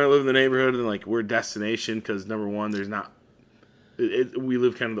 there's a couple that live in the neighborhood, and like we're a destination because number one, there's not. We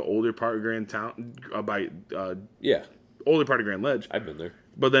live kind of the older part of Grand Town Yeah. older part of Grand Ledge. I've been there.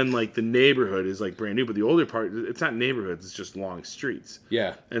 But then like the neighborhood is like brand new, but the older part, it's not neighborhoods, it's just long streets.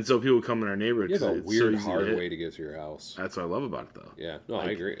 Yeah. And so people come in our neighborhood. You have a it's weird, so easy hard to hit. way to get to your house. That's what I love about it, though. Yeah. No, Like,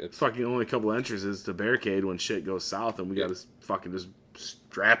 I agree. It's fucking only a couple entrances to barricade when shit goes south, and we got to fucking just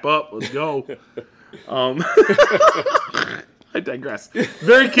strap up. Let's go. I digress.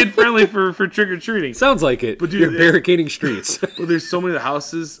 Very kid friendly for trick or treating. Sounds like it. But dude, you're barricading streets. Well, there's so many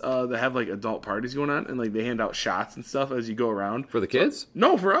houses that have like adult parties going on, and like they hand out shots and stuff as you go around. For the kids?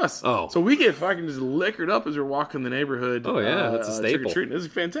 No, for us. Oh. So we get fucking just liquored up as we're walking the neighborhood. Oh, yeah, that's a staple. Trick or treating. This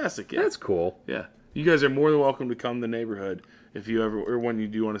is fantastic. Yeah. That's cool. Yeah. You guys are more than welcome to come to the neighborhood if you ever, or when you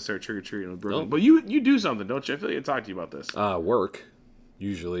do want to start trick or treating with Brooklyn. Oh. But you do something, don't you? I feel like I talked to you about this. Work,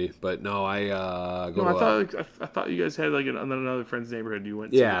 usually. But no, I go to... I thought you guys had like another friend's neighborhood you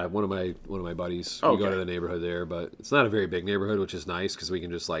went to. Yeah, one of my buddies. Oh, we go okay. to the neighborhood there, but it's not a very big neighborhood, which is nice because we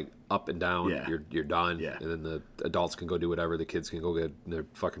can just like up and down. Yeah. You're done. Yeah. And then the adults can go do whatever. The kids can go get their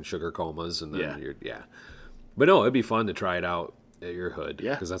fucking sugar comas, and then Yeah. But no, it'd be fun to try it out at your hood.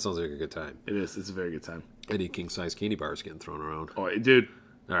 Yeah. Because that sounds like a good time. It is. It's a very good time. Any king size candy bars getting thrown around. Oh, dude.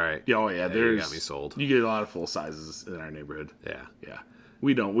 All right. Yeah. Oh, yeah. You got me sold. You get a lot of full sizes in our neighborhood. Yeah. Yeah.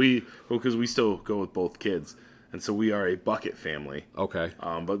 We don't. Because we still go with both kids, and so we are a bucket family. Okay.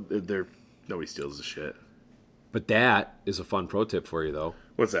 But nobody steals the shit. But that is a fun pro tip for you, though.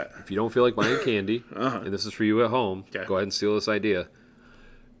 What's that? If you don't feel like buying candy, and this is for you at home, Okay. go ahead and steal this idea.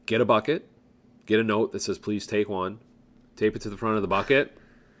 Get a bucket. Get a note that says, please take one. Tape it to the front of the bucket.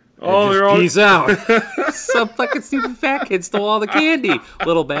 Oh, just they're all... peace out. Some fucking stupid fat kid stole all the candy.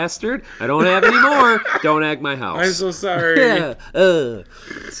 Little bastard. I don't have any more. Don't egg my house. I'm so sorry. Yeah.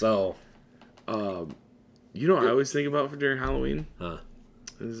 So. You know what I always think about for during Halloween? Huh.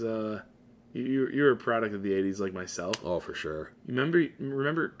 Is you're a product of the 80s like myself. Oh, for sure. You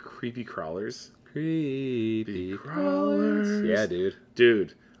remember creepy crawlers? Creepy crawlers. Yeah, dude.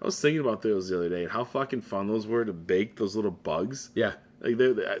 Dude, I was thinking about those the other day and how fucking fun those were to bake those little bugs. Yeah. Like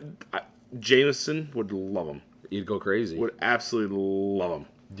Jameson would love them. You'd go crazy. Would absolutely love them.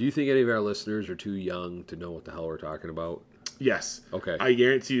 Do you think any of our listeners are too young to know what the hell we're talking about? Yes. Okay. I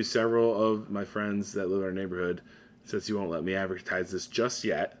guarantee you several of my friends that live in our neighborhood, since you won't let me advertise this just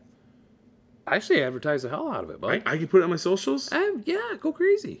yet. I say advertise the hell out of it, bud. I can put it on my socials? Yeah, go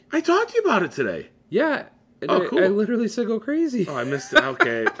crazy. I talked to you about it today. Yeah. And cool. I literally said go crazy. Oh, I missed it.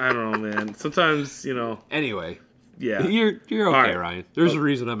 Okay. I don't know, man. Sometimes, Anyway. Yeah. You're okay, right. Ryan. There's a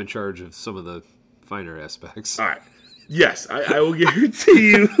reason I'm in charge of some of the finer aspects. All right. Yes, I will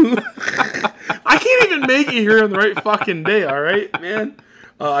guarantee you. I can't even make it here on the right fucking day, all right, man?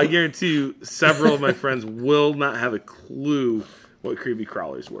 I guarantee you several of my friends will not have a clue what creepy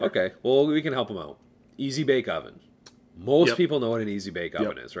crawlers were. Okay, well, we can help them out. Easy bake oven. Most Yep. people know what an easy bake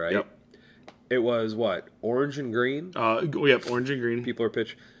oven is, right? Yep. It was what? Orange and green? Yep, orange and green. People are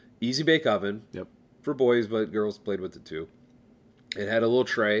pitch. Easy bake oven. Yep. For boys, but girls played with it too. It had a little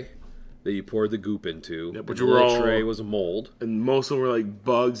tray that you poured the goop into. Yep, but the you were little all... tray was a mold. And most of them were like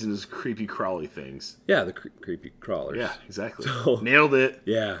bugs and just creepy crawly things. Yeah, the creepy crawlers. Yeah, exactly. So- Nailed it.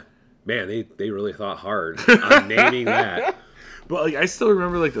 Yeah. Man, they really thought hard on naming that. But like I still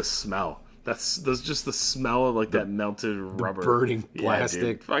remember like the smell. That's just the smell of like that melted rubber. Burning Yeah, plastic.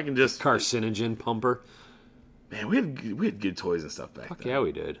 dude. If I can just... Carcinogen pumper. Man, we had good toys and stuff back then. Yeah,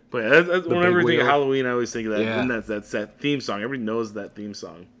 we did. But yeah, whenever I big think of wheel. Halloween, I always think of that. Yeah. And that's that theme song. Everybody knows that theme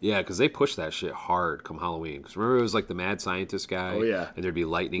song. Yeah, because they pushed that shit hard come Halloween. Because remember, it was like the mad scientist guy. Oh, yeah. And there'd be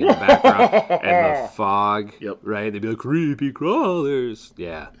lightning in the background and the fog. Yep. Right? They'd be like, creepy crawlers.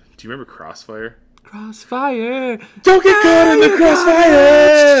 Yeah. Do you remember Crossfire? Crossfire. Don't get caught in the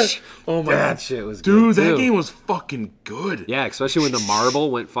crossfire! Oh my That god. shit was Dude, good, that too. game was fucking good. Yeah, especially when the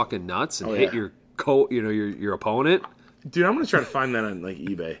marble went fucking nuts and hit yeah. your coat, your opponent. Dude, I'm gonna try to find that on like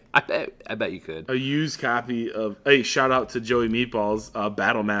eBay. I bet you could. A used copy of... Hey, shout out to Joey Meatballs.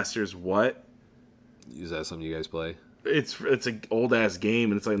 Battle Masters what? Is that something you guys play? It's an old ass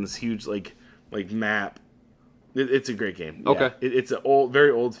game and it's like this huge like map. It's a great game. Yeah. Okay. It's a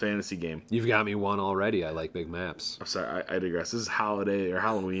very old fantasy game. You've got me one already. I like big maps. I'm sorry, I digress. This is holiday or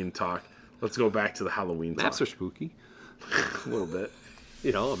Halloween talk. Let's go back to the Halloween Maps talk. are spooky. A little bit.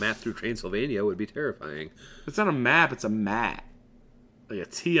 You know, a map through Transylvania would be terrifying. It's not a map, it's a mat. Like a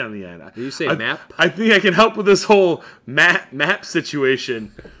T on the end. Did you say map? I think I can help with this whole map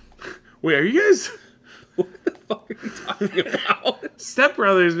situation. Wait, are you guys What the fuck are you talking about?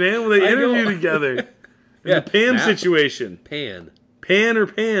 stepbrothers, man? When they I interview know. together. Yeah, The Pam map. situation. Pan. Pan or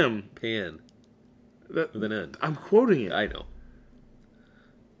Pam? Pan. That, With an N. I'm quoting it. I know.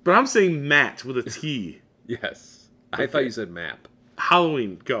 But I'm saying Matt with a T. Yes. I thought you said map.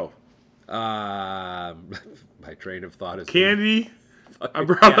 Halloween, go. My train of thought is... Candy. I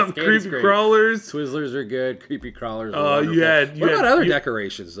brought Yes, up candy's creepy great. Twizzlers. Twizzlers are good. Creepy crawlers are You wonderful. had- What about had- other you-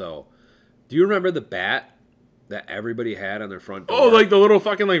 decorations, though? Do you remember the bat that everybody had on their front door? Oh, like the little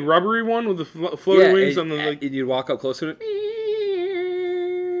fucking like rubbery one with the floating wings on the like. and you'd walk up close to it.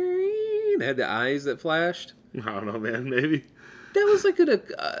 And it had the eyes that flashed. I don't know, man. Maybe. That was like an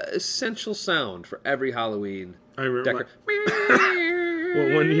essential sound for every Halloween. I remember.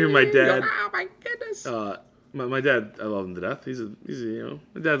 Well, one year my dad- Oh my goodness! My dad, I love him to death. He's my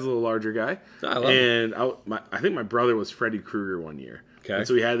dad's a little larger guy. I love him. And I think my brother was Freddy Krueger one year. Okay. And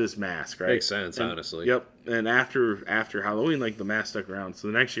so he had this mask, right? Makes sense, And- honestly. Yep. And after Halloween, like the mask stuck around. So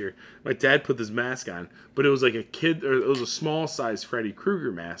the next year, my dad put this mask on, but it was like it was a small size Freddy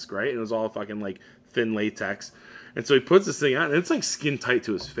Krueger mask, right? And it was all fucking like thin latex. And so he puts this thing on, and it's like skin tight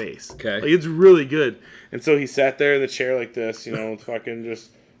to his face. Okay. Like it's really good. And so he sat there in the chair like this, fucking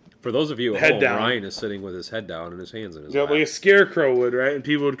just. For those of you at Head home, down. Ryan is sitting with his head down and his hands in his Yeah, lap. like a scarecrow would, right? And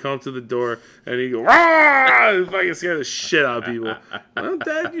people would come to the door, and he'd go, "Rah!" and fucking scare the shit out of people. Well,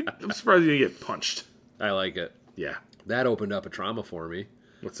 Dad, I'm surprised you didn't get punched. I like it. Yeah. That opened up a trauma for me.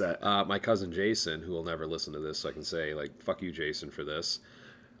 What's that? My cousin Jason, who will never listen to this, so I can say, like, fuck you, Jason, for this.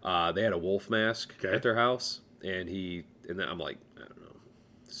 They had a wolf mask at their house, and then I'm like, I don't know,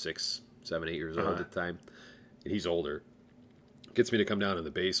 6, 7, 8 years old at the time. And he's older. Gets me to come down in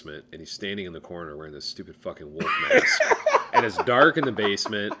the basement, and he's standing in the corner wearing this stupid fucking wolf mask. And it's dark in the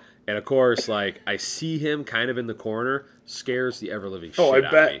basement, And of course, like I see him kind of in the corner, scares the ever living shit Oh, I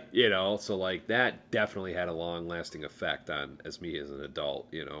out bet. of me. You know, so like that definitely had a long lasting effect on me as an adult.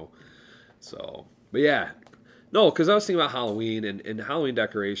 You know, so but yeah. No, because I was thinking about Halloween and Halloween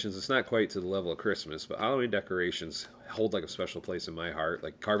decorations. It's not quite to the level of Christmas, but Halloween decorations hold like a special place in my heart.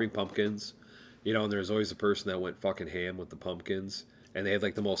 Like carving pumpkins, you know, and there's always a person that went fucking ham with the pumpkins. And they had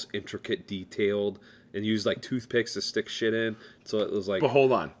like the most intricate, detailed, and used like toothpicks to stick shit in. So it was like But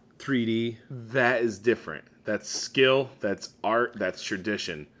hold on. 3D. That is different. That's skill. That's art. That's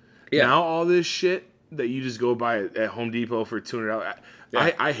tradition. Yeah. Now all this shit that you just go buy at Home Depot for $200.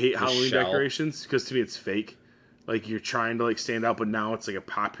 Yeah. I hate The Halloween shell. decorations because to me it's fake. Like you're trying to like stand out, but now it's like a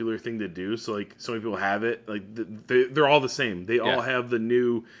popular thing to do. So like so many people have it. Like they're all the same. They all have the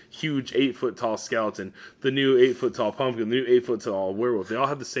new huge 8-foot tall skeleton, the new 8-foot tall pumpkin, the new 8-foot tall werewolf. They all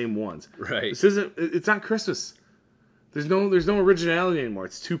have the same ones. Right. This isn't. It's not Christmas. There's no originality anymore.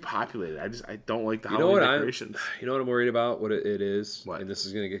 It's too populated. I don't like the Halloween decorations. You know what I'm worried about? What it is? What? And this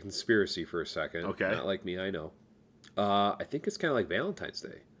is going to get conspiracy for a second. Okay. Not like me, I know. I think it's kind of like Valentine's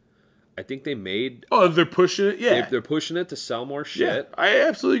Day. I think they made... Oh, they're pushing it? Yeah. They're pushing it to sell more shit. Yeah, I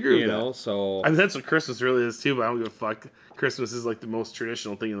absolutely agree with You that. know, so... I mean, that's what Christmas really is, too, but I don't give a fuck. Christmas is like the most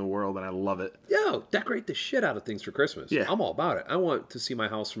traditional thing in the world, and I love it. Yo, decorate the shit out of things for Christmas. Yeah. I'm all about it. I want to see my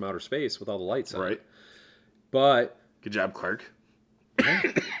house from outer space with all the lights on. Right. But... Good job, Clark.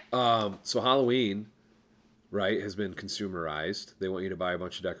 So Halloween, right, has been consumerized. They want you to buy a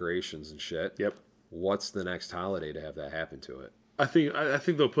bunch of decorations and shit. Yep. What's the next holiday to have that happen to it? I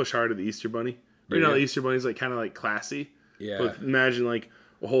think they'll push hard at the Easter Bunny. Right now, the Easter Bunny's like kind of like classy. Yeah. But imagine like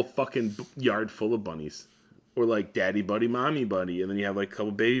a whole fucking yard full of bunnies. Or like daddy buddy, mommy buddy, and then you have like a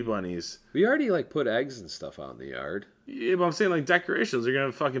couple baby bunnies. We already like put eggs and stuff out in the yard. Yeah, but I'm saying like decorations. They're gonna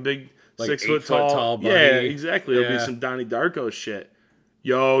have a fucking big Like 6-foot 8-foot tall bunny. Yeah, exactly. It'll be Yeah. some Donnie Darko shit.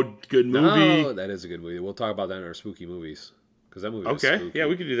 Yo, good movie. Oh, that is a good movie. We'll talk about that in our spooky movies because that movie was Okay, spooky. yeah,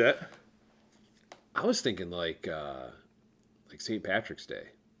 we could do that. I was thinking like St. Patrick's Day.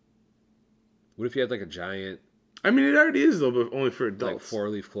 What if you had like a giant I mean, it already is though, but only for adults. like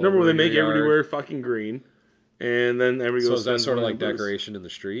 4-leaf clover? Remember when they in make your everybody yard? wear fucking green, and then everybody So goes. is that sort of like blues. decoration in the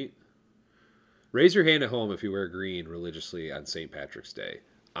street? Raise your hand at home if you wear green religiously on St. Patrick's Day.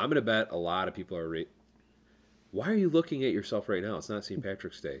 I'm gonna bet a lot of people are. Why are you looking at yourself right now? It's not St.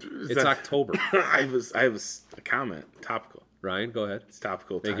 Patrick's Day. It's that- October. I have a comment. Topical. Ryan, go ahead. It's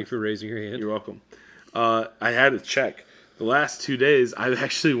topical. Thank time. you for raising your hand. You're welcome. I had to check. The last 2 days, I've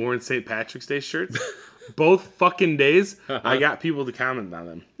actually worn St. Patrick's Day shirts. Both fucking days, I got people to comment on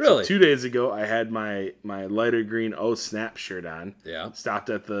them. Really? So 2 days ago, I had my lighter green Oh Snap shirt on. Yeah. Stopped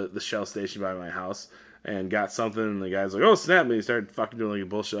at the Shell station by my house and got something, and the guy's like, "Oh Snap!" And he started fucking doing like a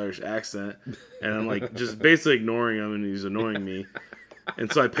bullshit Irish accent, and I'm like just basically ignoring him, and he's annoying me.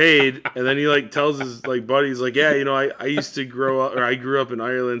 And so I paid, and then he like tells his like buddies like, "Yeah, you know, I used to grow up, or I grew up in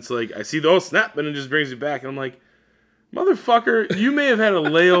Ireland, so like I see the Oh Snap," and it just brings me back. And I'm like, motherfucker, you may have had a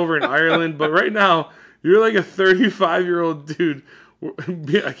layover in Ireland, but right now you're like a 35-year-old dude,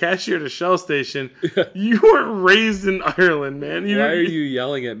 a cashier at a Shell station. You weren't raised in Ireland, man. Why are you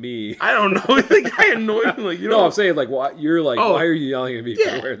yelling at me? I don't know. The guy annoyed me. Like, you know, No, I'm saying like, why you're like, Oh. why are you yelling at me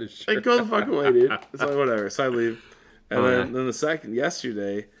Yeah. for wearing this shirt? like, go the fuck away, dude. It's like, whatever. So I leave. And Oh, then, yeah. then the second,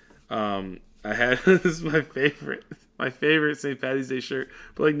 yesterday, I had, this is my favorite St. Patty's Day shirt,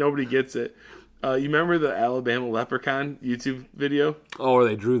 but like nobody gets it. You remember the Alabama Leprechaun YouTube video? Oh, or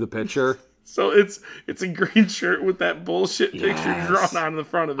they drew the picture. So it's a green shirt with that bullshit picture Yes. drawn on the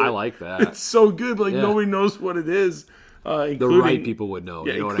front of it. I like that. It's so good, but like Yeah. nobody knows what it is. The Including, right people would know.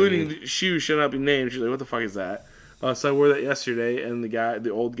 Yeah, You know what I including mean? the shoes should not be named. She's like, "What the fuck is that?" So I wore that yesterday, and the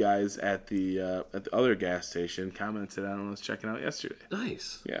old guys at the other gas station commented on it when I was checking out yesterday.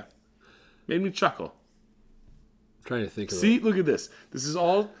 Nice. Yeah, made me chuckle. I'm trying to think of See, look at this. This is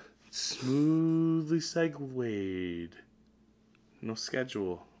all smoothly segued. No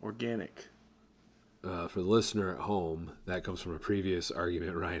schedule, organic. for the listener at home, that comes from a previous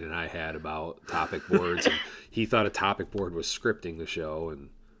argument Ryan and I had about topic boards. And he thought a topic board was scripting the show, and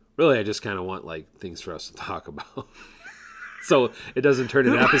really, I just kind of want like things for us to talk about. So it doesn't turn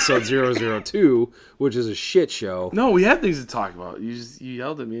into episode 002, which is a shit show. No, we had things to talk about. You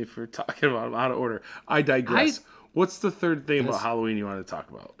yelled at me for talking about them out of order. I digress. What's the third thing about Halloween you want to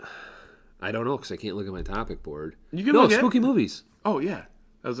talk about? I don't know because I can't look at my topic board. You can no, look at spooky movies. Oh yeah,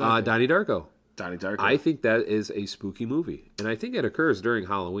 that was Donnie Darko. Donnie Darko. I think that is a spooky movie, and I think it occurs during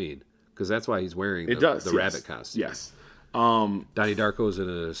Halloween because that's why he's wearing the yes. rabbit costume. Yes. Donnie Darko's in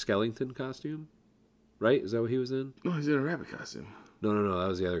a skeleton costume, right? Is that what he was in? No, he's in a rabbit costume. No, that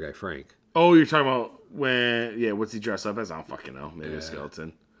was the other guy, Frank. Oh, you're talking about when? Yeah, what's he dressed up as? I don't fucking know. Maybe a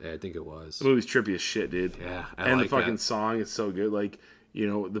skeleton. Yeah, I think it was. The movie's trippy as shit, dude. Yeah, and like the fucking that. song is so good. Like,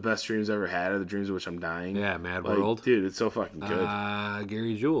 the best dreams I ever had are the dreams of which I'm dying. Yeah, Mad Like, World. dude, it's so fucking good.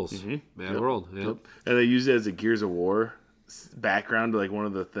 Gary Jules. Mad World. Yep. And they used it as a Gears of War background to like one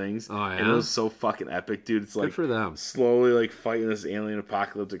of the things. Oh, yeah? And it was so fucking epic, dude. It's like Good for them. slowly like fighting this alien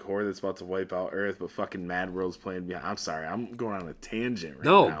apocalyptic horde that's about to wipe out Earth, but fucking Mad World's playing behind. I'm sorry, I'm going on a tangent right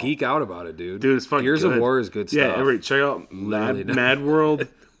now. No, geek out about it, dude. Dude, it's fucking Gears good. of War is good stuff. Yeah, everybody check out Literally not. Mad World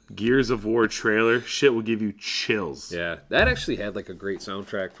Gears of War trailer. Shit will give you chills. Yeah, that actually had like a great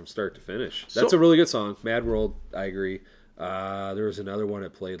soundtrack from start to finish. That's a really good song. Mad World, I agree. There was another one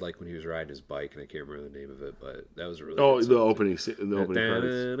that played like when he was riding his bike, and I can't remember the name of it, but that was a really good the song, opening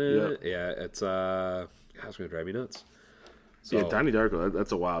credits. Yeah, it's it's gonna drive me nuts. So, Yeah, Donnie Darko.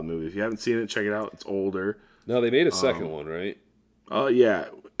 That's a wild movie. If you haven't seen it, check it out. It's older. no, they made a second one, right? Oh yeah,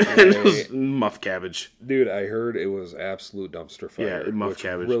 and it was muff cabbage. Dude, I heard it was absolute dumpster fire. Yeah, muff which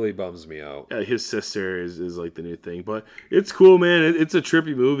cabbage. really bums me out. Yeah, his sister is like the new thing, but it's cool, man. It's a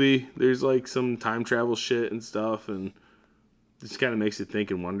trippy movie. There's like some time travel shit and stuff, and it just kind of makes you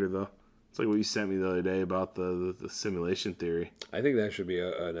think and wonder, though. It's like what you sent me the other day about the simulation theory. I think that should be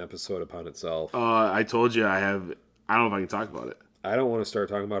an episode upon itself. I told you I don't know if I can talk about it. I don't want to start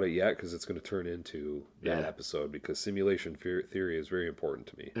talking about it yet because it's going to turn into that Yeah. episode because simulation theory is very important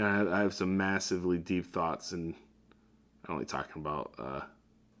to me. And I have some massively deep thoughts, and I'm only talking about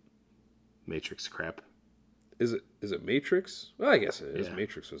Matrix crap. Is it Matrix? Well, I guess it is. Yeah.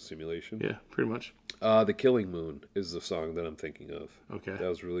 Matrix was simulation. Yeah, pretty much. The Killing Moon is the song that I'm thinking of. Okay. That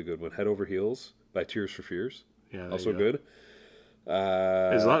was a really good one. Head Over Heels by Tears for Fears. Yeah, there Also you go. good.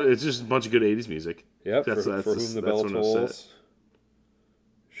 There's a lot. It's just a bunch of good '80s music. Yep. That's for whom the bell when it's set. tolls.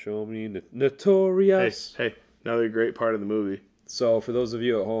 Show me Notorious. Hey, another great part of the movie. So for those of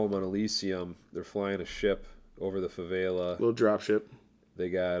you at home on Elysium, they're flying a ship over the favela. Little drop ship. They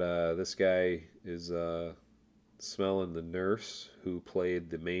got this guy is smelling the nurse who played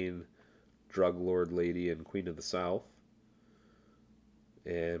the main drug lord lady in Queen of the South.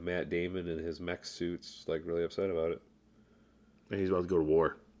 And Matt Damon in his mech suit's like really upset about it. And he's about to go to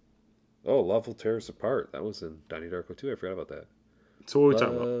war. Oh, Love Will Tear Us Apart. That was in Donnie Darko too. I forgot about that. So what are we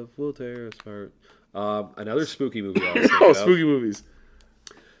talking about? Love Will Tear Us Apart. Another spooky movie I was thinking Oh, of. spooky movies.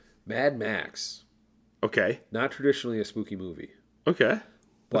 Mad Max. Okay. Not traditionally a spooky movie. Okay.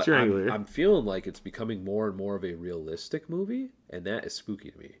 What's But your angle here? I'm feeling like it's becoming more and more of a realistic movie, and that is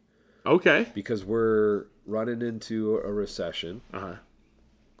spooky to me. Okay. Because we're running into a recession Uh-huh.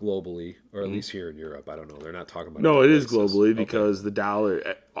 globally, or at least here in Europe. I don't know. They're not talking about No, other it is places. globally Okay. because the dollar,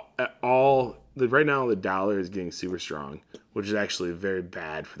 right now the dollar is getting super strong, which is actually very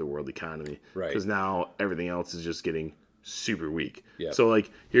bad for the world economy. Right. Because now everything else is just getting super weak. Yep. So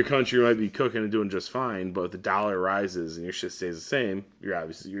like your country might be cooking and doing just fine, but if the dollar rises and your shit stays the same, you're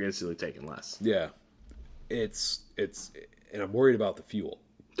instantly taking less. Yeah. It's and I'm worried about the fuel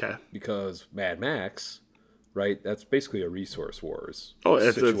Okay. because Mad Max, right? That's basically a resource wars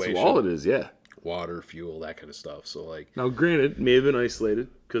That's situation. all it is. Yeah. Water, fuel, that kind of stuff. So like, Now, granted, may have been isolated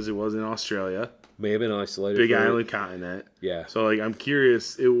because it was in Australia, may have been isolated. big for- island continent. Yeah. So like, I'm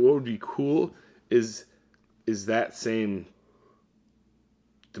curious. What would be cool is that same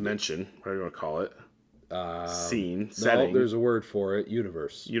dimension, whatever you want to call it, scene, setting, No, there's a word for it.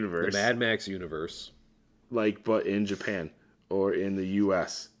 Universe. The universe, Mad Max universe. like, but in Japan or in the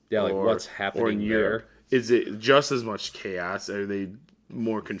U.S. Yeah, like or, what's or in happening Europe. there. Is it just as much chaos? Are they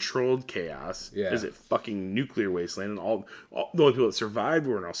more controlled chaos? Yeah. Is it fucking nuclear wasteland? And all the only people that survived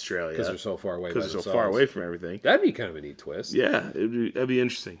were in Australia Because they're so far away. because they're so far away from everything. That'd be kind of a neat twist. Yeah, that'd be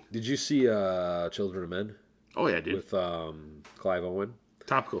interesting. Did you see Children of Men Oh yeah, dude. with Clive Owen?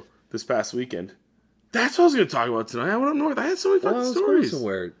 Topical this past weekend. That's what I was going to talk about tonight. I went up north. I had so many fucking Let's go stories.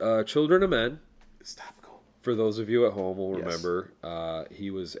 somewhere. Children of Men. It's topical. For those of you at home will Yes. remember, he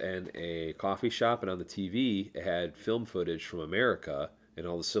was in a coffee shop, and on the TV, it had film footage from America and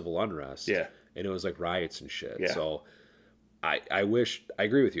all the civil unrest. Yeah. And it was like riots and shit. Yeah. So I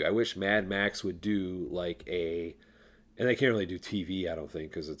agree with you. I wish Mad Max would do like and they can't really do TV, I don't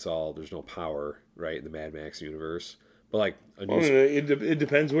think, because there's no power, right, in the Mad Max universe. But like a Well, it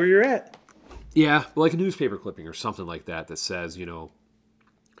depends where you're at. yeah, like a newspaper clipping or something like that says,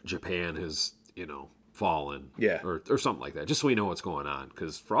 Japan has, fallen. Yeah. Or something like that, just so we know what's going on.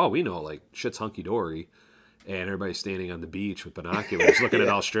 Because for all we know, like, shit's hunky-dory, and everybody's standing on the beach with binoculars looking at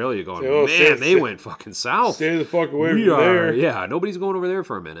Australia going, Oh, man, they went fucking south. Stay the fuck away We from are, there. yeah, nobody's going over there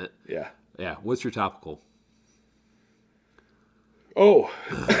for a minute. Yeah. Yeah, what's your topical? Oh.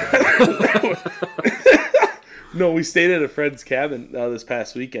 No, we stayed at a friend's cabin this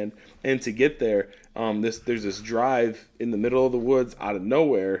past weekend, and to get there, There's this drive in the middle of the woods out of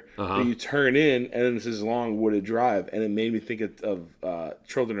nowhere that you turn in, and then it's this long wooded drive, and it made me think of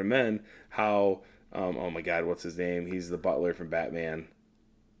Children of Men. How oh my God, what's his name? He's the butler from Batman.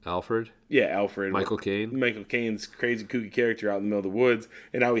 Alfred? Yeah, Alfred. Michael Caine? Michael Caine's crazy kooky character out in the middle of the woods,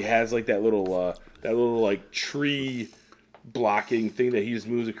 and now he has like that little like tree blocking thing that he just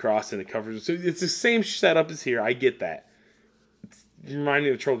moves across and it covers. So it's the same setup as here. I get that. It's reminding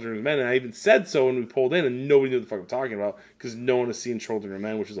me of Children of Men, and I even said so when we pulled in, and nobody knew what the fuck I'm talking about because no one has seen Children of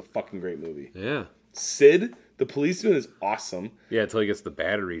Men, which is a fucking great movie. Yeah. Sid, the policeman, is awesome. Yeah, until he gets the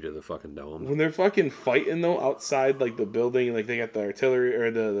battery to the fucking dome. When they're fucking fighting though outside like the building, and like they got the artillery or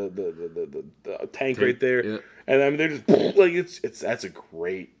the tank right there, yeah. and I mean they're just like that's a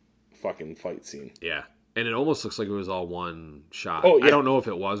great fucking fight scene. Yeah. And it almost looks like it was all one shot. Oh, yeah. I don't know if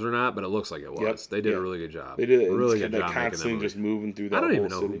it was or not, but it looks like it was. Yep. They did Yeah. a really good job. They did a really good they're job making that constantly movie. just moving through that. I don't even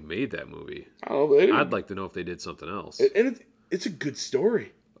whole know city. who made that movie. I don't know, but they didn't- I'd like to know if they did something else. and it's a good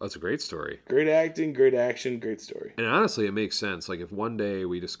story. That's a great story. Great acting, great action, great story. And honestly, it makes sense. Like, if one day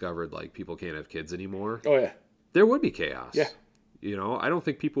we discovered, like, people can't have kids anymore, Oh yeah, there would be chaos. Yeah. You know, I don't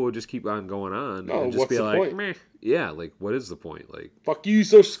think people would just keep on going on No, and just what's be the like, point? meh. Yeah, like, what is the point? Like, fuck you,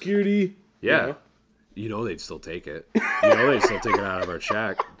 Social Security. yeah. You know they'd still take it. You know they'd still take it out of our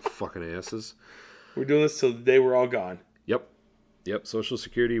check. Fucking asses. We're doing this till the day we're all gone. Yep. Social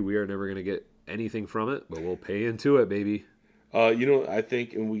Security, we are never going to get anything from it, but we'll pay into it, baby. I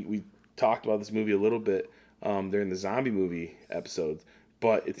think, and we talked about this movie a little bit during the zombie movie episodes,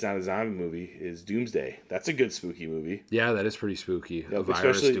 but it's not a zombie movie. Is Doomsday? That's a good spooky movie. Yeah, that is pretty spooky. Yep, a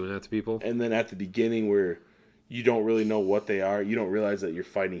virus especially- doing that to people. And then at the beginning where you don't really know what they are, you don't realize that you're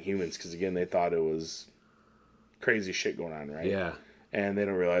fighting humans because again they thought it was crazy shit going on, right? Yeah. And they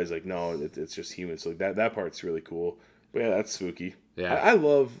don't realize like no, it's just humans. So that part's really cool. But yeah, that's spooky. Yeah. I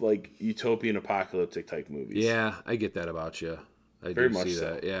love like utopian apocalyptic type movies. Yeah, I get that about you. I Very do much see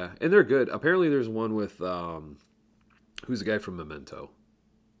so. that. Yeah, and they're good. Apparently, there's one with who's the guy from Memento?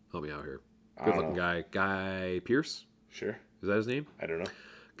 Help me out here. Good looking guy, Guy Pearce. Sure. Is that his name? I don't know.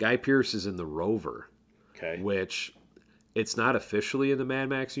 Guy Pearce is in The Rover, Okay. which it's not officially in the Mad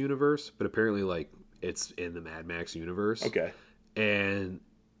Max universe, but apparently like it's in the Mad Max universe. Okay. And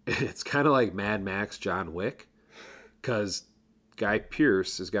it's kind of like Mad Max John Wick, because Guy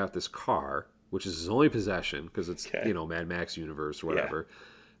Pearce has got this car, which is his only possession, because it's, Okay. Mad Max universe or whatever,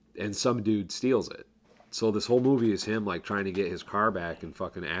 and some dude steals it. So this whole movie is him, like, trying to get his car back and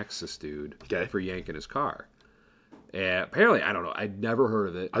fucking axe this dude Okay. for yanking his car. And apparently, I don't know, I'd never heard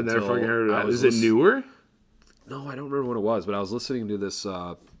of it. I've never until fucking heard of I that. was Is it newer? No, I don't remember what it was, but I was listening to this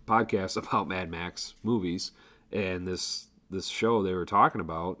podcast about Mad Max movies, and this show they were talking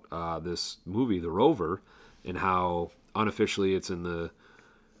about this movie, The Rover, and how unofficially it's in the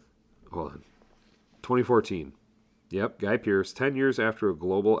 2014. Yep, Guy Pearce. 10 years after a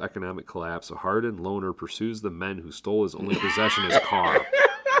global economic collapse, a hardened loner pursues the men who stole his only possession, his car.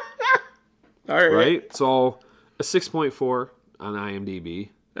 All right. Right? So a 6.4 on IMDb.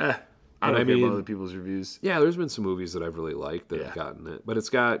 I don't care about other people's reviews. Yeah, there's been some movies that I've really liked that have gotten it. But it's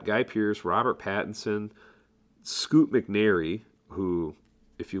got Guy Pearce, Robert Pattinson, Scoot McNairy, who,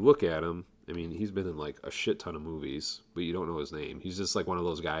 if you look at him, I mean, he's been in like a shit ton of movies, but you don't know his name. He's just like one of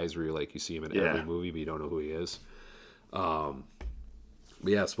those guys where you see him in every movie, but you don't know who he is. But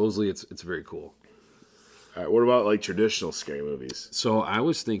yeah, supposedly it's very cool. All right, what about like traditional scary movies? So I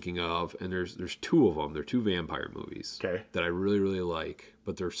was thinking of, and there's two of them. They're two vampire movies that I really, really like,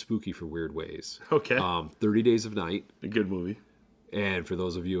 but they're spooky for weird ways. Okay. 30 Days of Night. A good movie. And for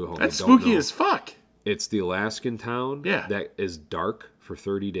those of you at home That's that don't spooky know, as fuck. it's the Alaskan town Yeah. that is dark for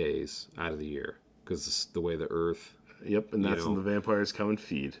 30 days out of the year because it's the way the earth. Yep, and that's when the vampires come and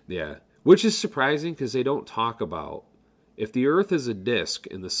feed. Yeah. Which is surprising because they don't talk about if the earth is a disk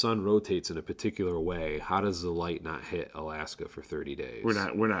and the sun rotates in a particular way, how does the light not hit Alaska for 30 days?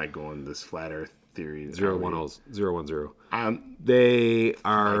 We're not going this flat earth theory. 010. They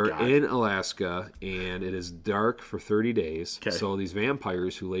are God. in Alaska, and it is dark for 30 days. Okay. So these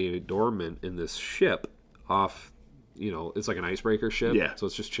vampires who lay dormant in this ship off, it's like an icebreaker ship. Yeah. So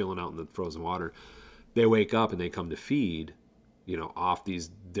it's just chilling out in the frozen water. They wake up and they come to feed, off these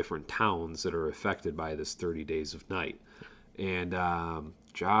different towns that are affected by this 30 days of night. And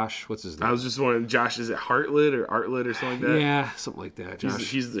Josh, what's his name? I was just wondering, Josh, is it Hartlet or Artlet or something like that? Yeah, something like that. Josh.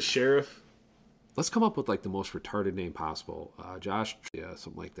 He's the sheriff. Let's come up with like the most retarded name possible. Josh,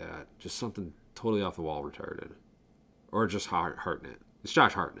 something like that. Just something totally off the wall retarded. Or just Hartnett. It's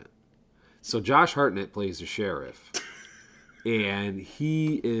Josh Hartnett. So Josh Hartnett plays the sheriff. And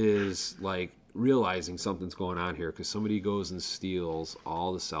he is like realizing something's going on here because somebody goes and steals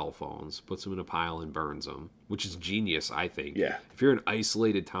all the cell phones, puts them in a pile and burns them, which is genius, I think. Yeah. If you're an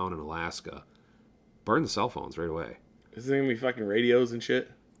isolated town in Alaska, burn the cell phones right away. Is there going to be fucking radios and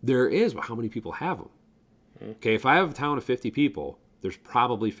shit? There is, but how many people have them? Okay, if I have a town of 50 people, there's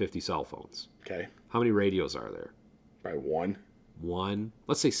probably 50 cell phones. Okay. How many radios are there? Probably one. One.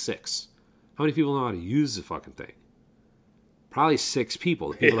 Let's say 6. How many people know how to use the fucking thing? Probably 6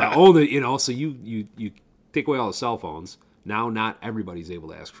 people. The people that own it, so you take away all the cell phones. Now not everybody's able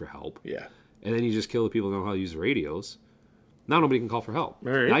to ask for help. Yeah. And then you just kill the people who know how to use the radios. Now nobody can call for help.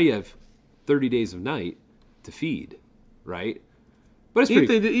 All right. Now you have 30 days of night to feed, right? But it's Even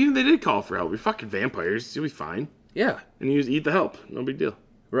pretty... if they did call for help, you're fucking vampires. You'll be fine. Yeah. And you just eat the help. No big deal.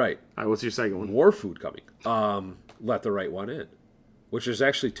 Right. All right, what's your second one? More food coming. Let the Right One In, which there's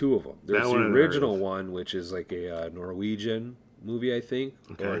actually 2 of them. There's That the one I've original heard of. one, which is like a Norwegian movie, I think,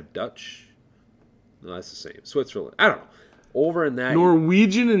 Okay. or Dutch. No, that's the same. Switzerland. I don't know. Over in that,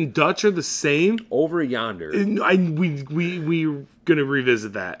 Norwegian and Dutch are the same? over yonder. We're going to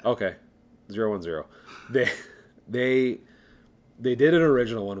revisit that. Okay, 010. They did an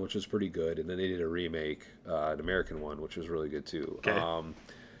original one, which was pretty good, and then they did a remake, an American one, which was really good too. Okay.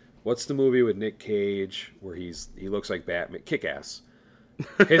 What's the movie with Nick Cage where he looks like Batman? Kick-Ass.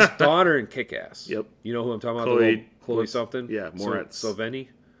 His daughter in Kick-Ass. Yep. You know who I'm talking about? Chloe something? yeah, Moretz. Sylveni?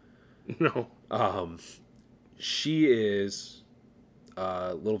 No. She is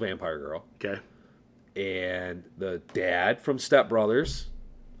a little vampire girl. Okay. And the dad from Step Brothers,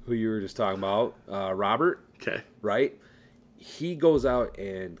 who you were just talking about, Robert, Okay. right? He goes out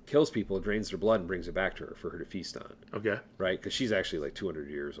and kills people, drains their blood, and brings it back to her for her to feast on, Okay. right? Because she's actually like 200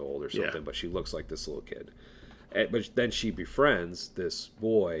 years old or something, Yeah. but she looks like this little kid. But then she befriends this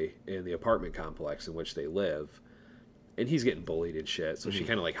boy in the apartment complex in which they live, and he's getting bullied and shit. So she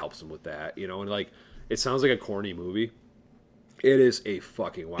kind of like helps him with that, and like it sounds like a corny movie. It is a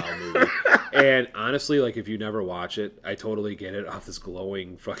fucking wild movie. And honestly, like if you never watch it, I totally get it off this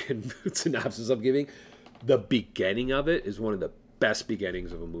glowing fucking synopsis I'm giving. The beginning of it is one of the best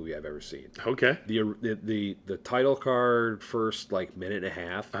beginnings of a movie I've ever seen. Okay. The title card first like minute and a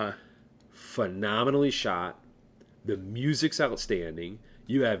half, phenomenally shot. The music's outstanding.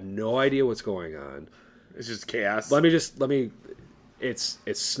 You have no idea what's going on. It's just chaos. Let me. It's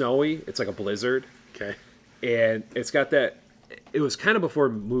snowy. It's like a blizzard. Okay. And it's got that. It was kind of before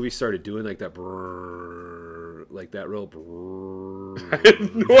movies started doing like that brrr, like that real brrr. I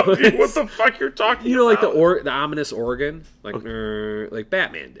have no idea what the fuck you're talking about. Like the ominous organ, like like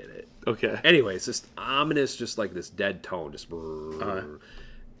Batman did it. Okay. Anyway, it's just ominous, just like this dead tone, just brrr.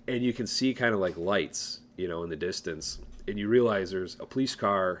 And you can see kind of like lights, in the distance, and you realize there's a police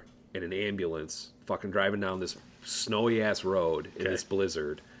car and an ambulance fucking driving down this snowy ass road in this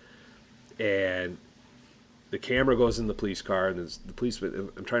blizzard, and the camera goes in the police car, and the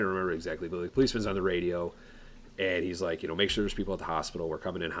policeman, I'm trying to remember exactly, but the policeman's on the radio, and he's like, make sure there's people at the hospital. We're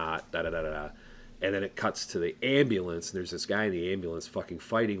coming in hot, da-da-da-da-da. And then it cuts to the ambulance, and there's this guy in the ambulance fucking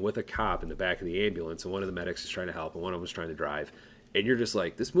fighting with a cop in the back of the ambulance, and one of the medics is trying to help, and one of them is trying to drive. And you're just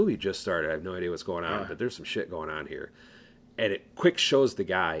like, this movie just started. I have no idea what's going on, but there's some shit going on here. And it quick shows the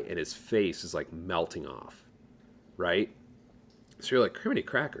guy, and his face is like melting off, right? So you're like, criminy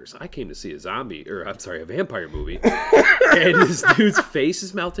crackers, I came to see a vampire movie. And this dude's face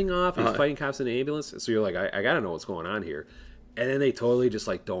is melting off. He's fighting cops in the ambulance. So you're like, I got to know what's going on here. And then they totally just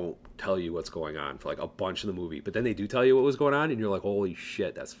like don't tell you what's going on for like a bunch of the movie. But then they do tell you what was going on, and you're like, holy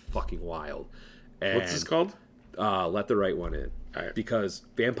shit, that's fucking wild. And, What's this called? Let the Right One In. All right. Because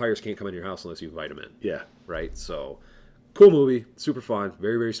vampires can't come in your house unless you invite them in. Yeah. Right? So, cool movie. Super fun.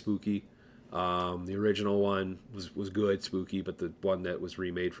 Very, very spooky. The original one was good, spooky, but the one that was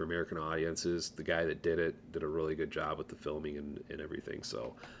remade for American audiences, the guy that did it did a really good job with the filming and everything.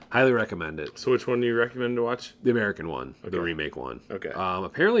 So, highly recommend it. So which one do you recommend to watch? The American one, Okay. the remake one. Okay.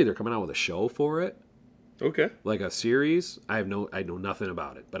 Apparently, they're coming out with a show for it, Okay. like a series. I know nothing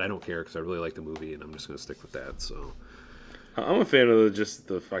about it, but I don't care because I really like the movie, and I'm just going to stick with that. So, I'm a fan of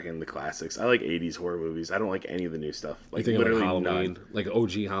the classics. I like 80s horror movies. I don't like any of the new stuff. Like you think literally like Halloween, none. like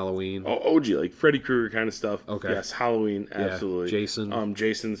OG Halloween. Oh, OG, like Freddy Krueger kind of stuff. Okay. Yes, Halloween, absolutely. Jason.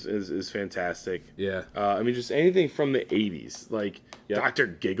 Jason's is fantastic. Yeah. I mean, just anything from the 80s. Like Yep. Dr.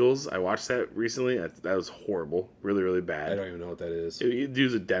 Giggles. I watched that recently. That was horrible. Really, really bad. I don't even know what that is.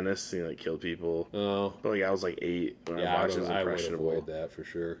 Dude's a dentist and he like killed people. Oh, But like I was like 8 when I yeah, watched it. It was I would impressionable. avoid that for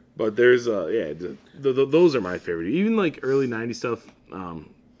sure. But there's those are my favorite. Even like early 90s stuff.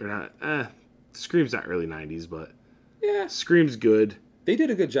 They're not. Scream's not early 90s, but Yeah, Scream's good. they did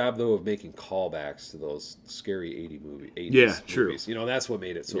a good job though of making callbacks to those scary 80s Yeah, true. movies. That's what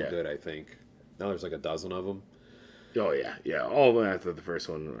made it so Yeah. good, I think. Now there's like a dozen of them. Oh, yeah. Yeah. All of them after the first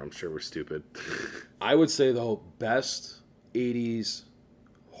one, I'm sure were stupid. I would say, though, best 80s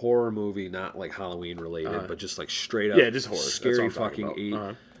horror movie, not like Halloween related, but just like straight up just horror. scary fucking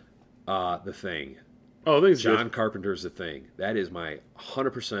 80s. The Thing. Oh, I think it's John good. Carpenter's The Thing. That is my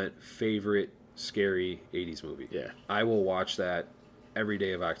 100% favorite scary 80s movie. Yeah. I will watch that every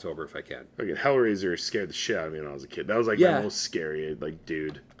day of October if I can. Fucking Hellraiser scared the shit out of me when I was a kid. That was like my most scary, like,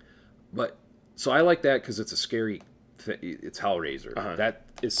 dude. But, so I like that because it's a scary it's Hellraiser. That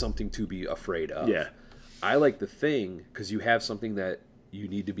is something to be afraid of. Yeah. I like The Thing because you have something that you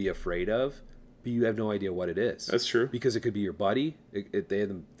need to be afraid of, but you have no idea what it is. That's true. Because it could be your buddy. They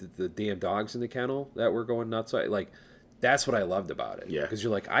had the damn dogs in the kennel that were going nuts. Like, that's what I loved about it. Yeah. Because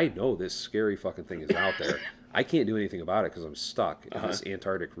you're like, I know this scary fucking thing is out there. I can't do anything about it because I'm stuck in this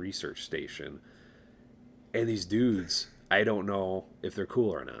Antarctic research station. And these dudes, I don't know if they're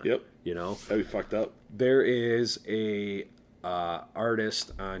cool or not. Yep. You know? That'd be fucked up. There is a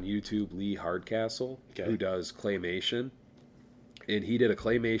artist on YouTube, Lee Hardcastle, who does claymation. And he did a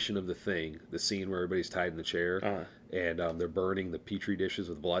claymation of The Thing, the scene where everybody's tied in the chair. And they're burning the Petri dishes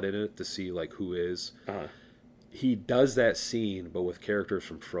with blood in it to see, like, who is. He does that scene, but with characters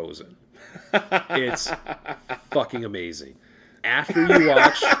from Frozen. It's fucking amazing. After you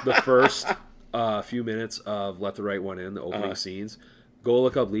watch the first few minutes of Let the Right One In, the opening scenes, go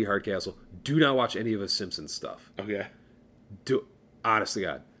look up Lee Hardcastle. Do not watch any of his Simpsons stuff. Okay. Honest to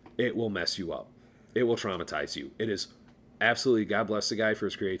God, it will mess you up. It will traumatize you. It is absolutely, God bless the guy for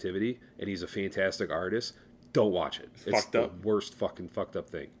his creativity, and he's a fantastic artist. Don't watch it. It's the worst fucking fucked up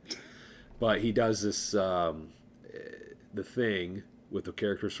thing. But he does this, The Thing with the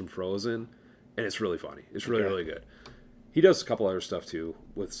characters from Frozen, and it's really funny. It's really, really good. He does a couple other stuff, too,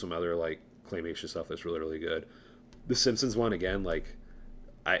 with some other, like, claymation stuff that's really, really good. The Simpsons one, again, like,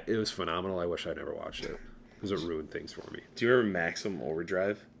 it was phenomenal. I wish I never watched it, because it ruined things for me. Do you remember Maximum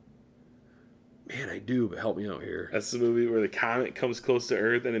Overdrive? Man, I do, but help me out here. That's the movie where the comet comes close to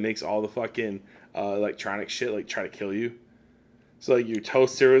Earth and it makes all the fucking electronic shit, like, try to kill you. So, like, your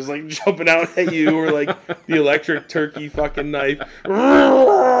toaster was, like, jumping out at you, or, like, the electric turkey fucking knife.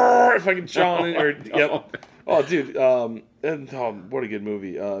 Fucking John. Yep. Oh, dude. What a good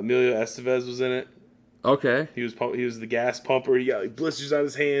movie. Emilio Estevez was in it. Okay. He was the gas pumper. He got, like, blisters on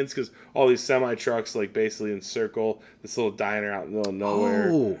his hands because all these semi-trucks, like, basically encircle this little diner out in the middle of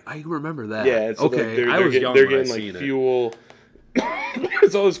nowhere. Oh, I remember that. Yeah. And so okay. They're getting like, fuel.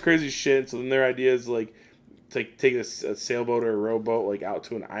 It's all this crazy shit. So then their idea is, like, to take a sailboat or a rowboat, like, out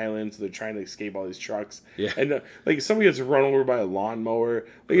to an island. So they're trying to escape all these trucks. Yeah. And, like, somebody gets run over by a lawnmower.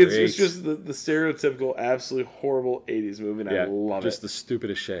 Like, it's just the stereotypical, absolutely horrible 80s movie, and I love it. Just the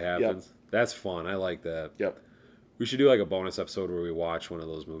stupidest shit happens. Yep. That's fun. I like that. Yep. We should do, like, a bonus episode where we watch one of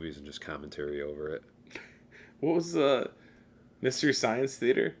those movies and just commentary over it. What was Mystery Science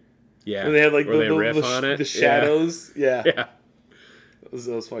Theater? Yeah. Where they had, like, they riff on it. The shadows. Yeah. Yeah. That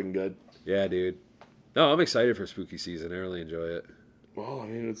was fucking good. Yeah, dude. No, I'm excited for spooky season. I really enjoy it. Well, I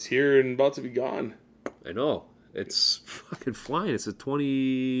mean, it's here and about to be gone. I know. It's fucking flying. It's the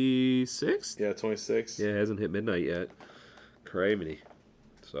 26th? Yeah, 26. Yeah, it hasn't hit midnight yet. Criminy.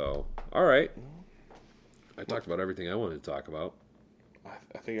 So, all right. I talked about everything I wanted to talk about.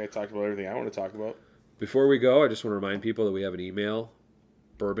 I think I talked about everything I want to talk about. Before we go, I just want to remind people that we have an email,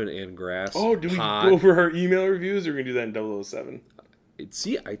 Bourbon and Grass. Oh, do we go over our email reviews, or are we going to do that in 007?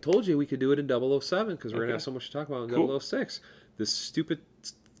 See, I told you we could do it in 007 because we're going to have so much to talk about in 006. This stupid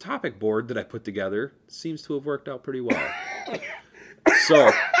topic board that I put together seems to have worked out pretty well.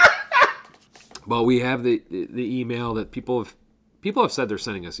 So, but we have the email that people have said they're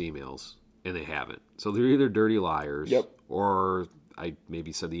sending us emails, and they haven't. So they're either dirty liars, or I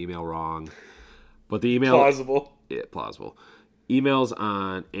maybe said the email wrong. But the email... Plausible. Yeah, plausible. Emails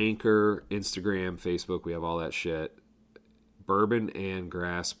on Anchor, Instagram, Facebook, we have all that shit.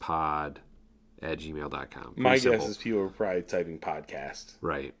 bourbonandgrasspod@gmail.com. My guess is people are probably typing podcast.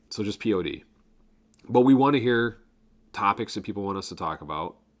 Right. So just POD. But we want to hear topics that people want us to talk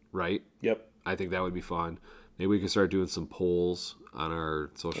about, right? Yep. I think that would be fun. Maybe we can start doing some polls on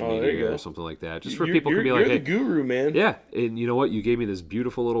our social media or something like that. Just for people to be like, you're hey, the guru, man. Yeah. And you know what? You gave me this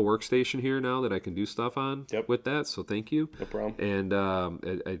beautiful little workstation here now that I can do stuff on with that. So thank you. No problem. And,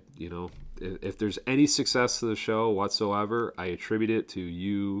 if there's any success to the show whatsoever, I attribute it to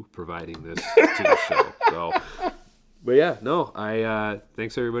you providing this to the show. So, but yeah, no,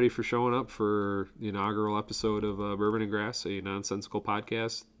 thanks everybody for showing up for the inaugural episode of Bourbon and Grass, a nonsensical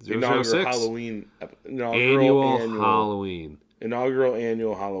podcast. 006. Inaugural Halloween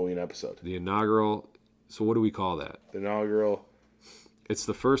episode. The inaugural. So what do we call that? The inaugural. It's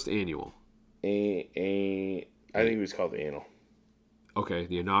the first annual. I think it was called Anal. Okay,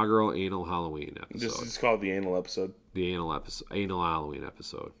 the inaugural anal Halloween episode. This is called the Anal episode. The anal Halloween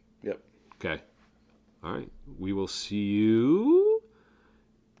episode. Yep. Okay. All right. We will see you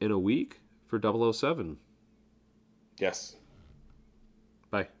in a week for 007. Yes.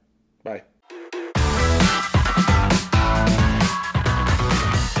 Bye. Bye.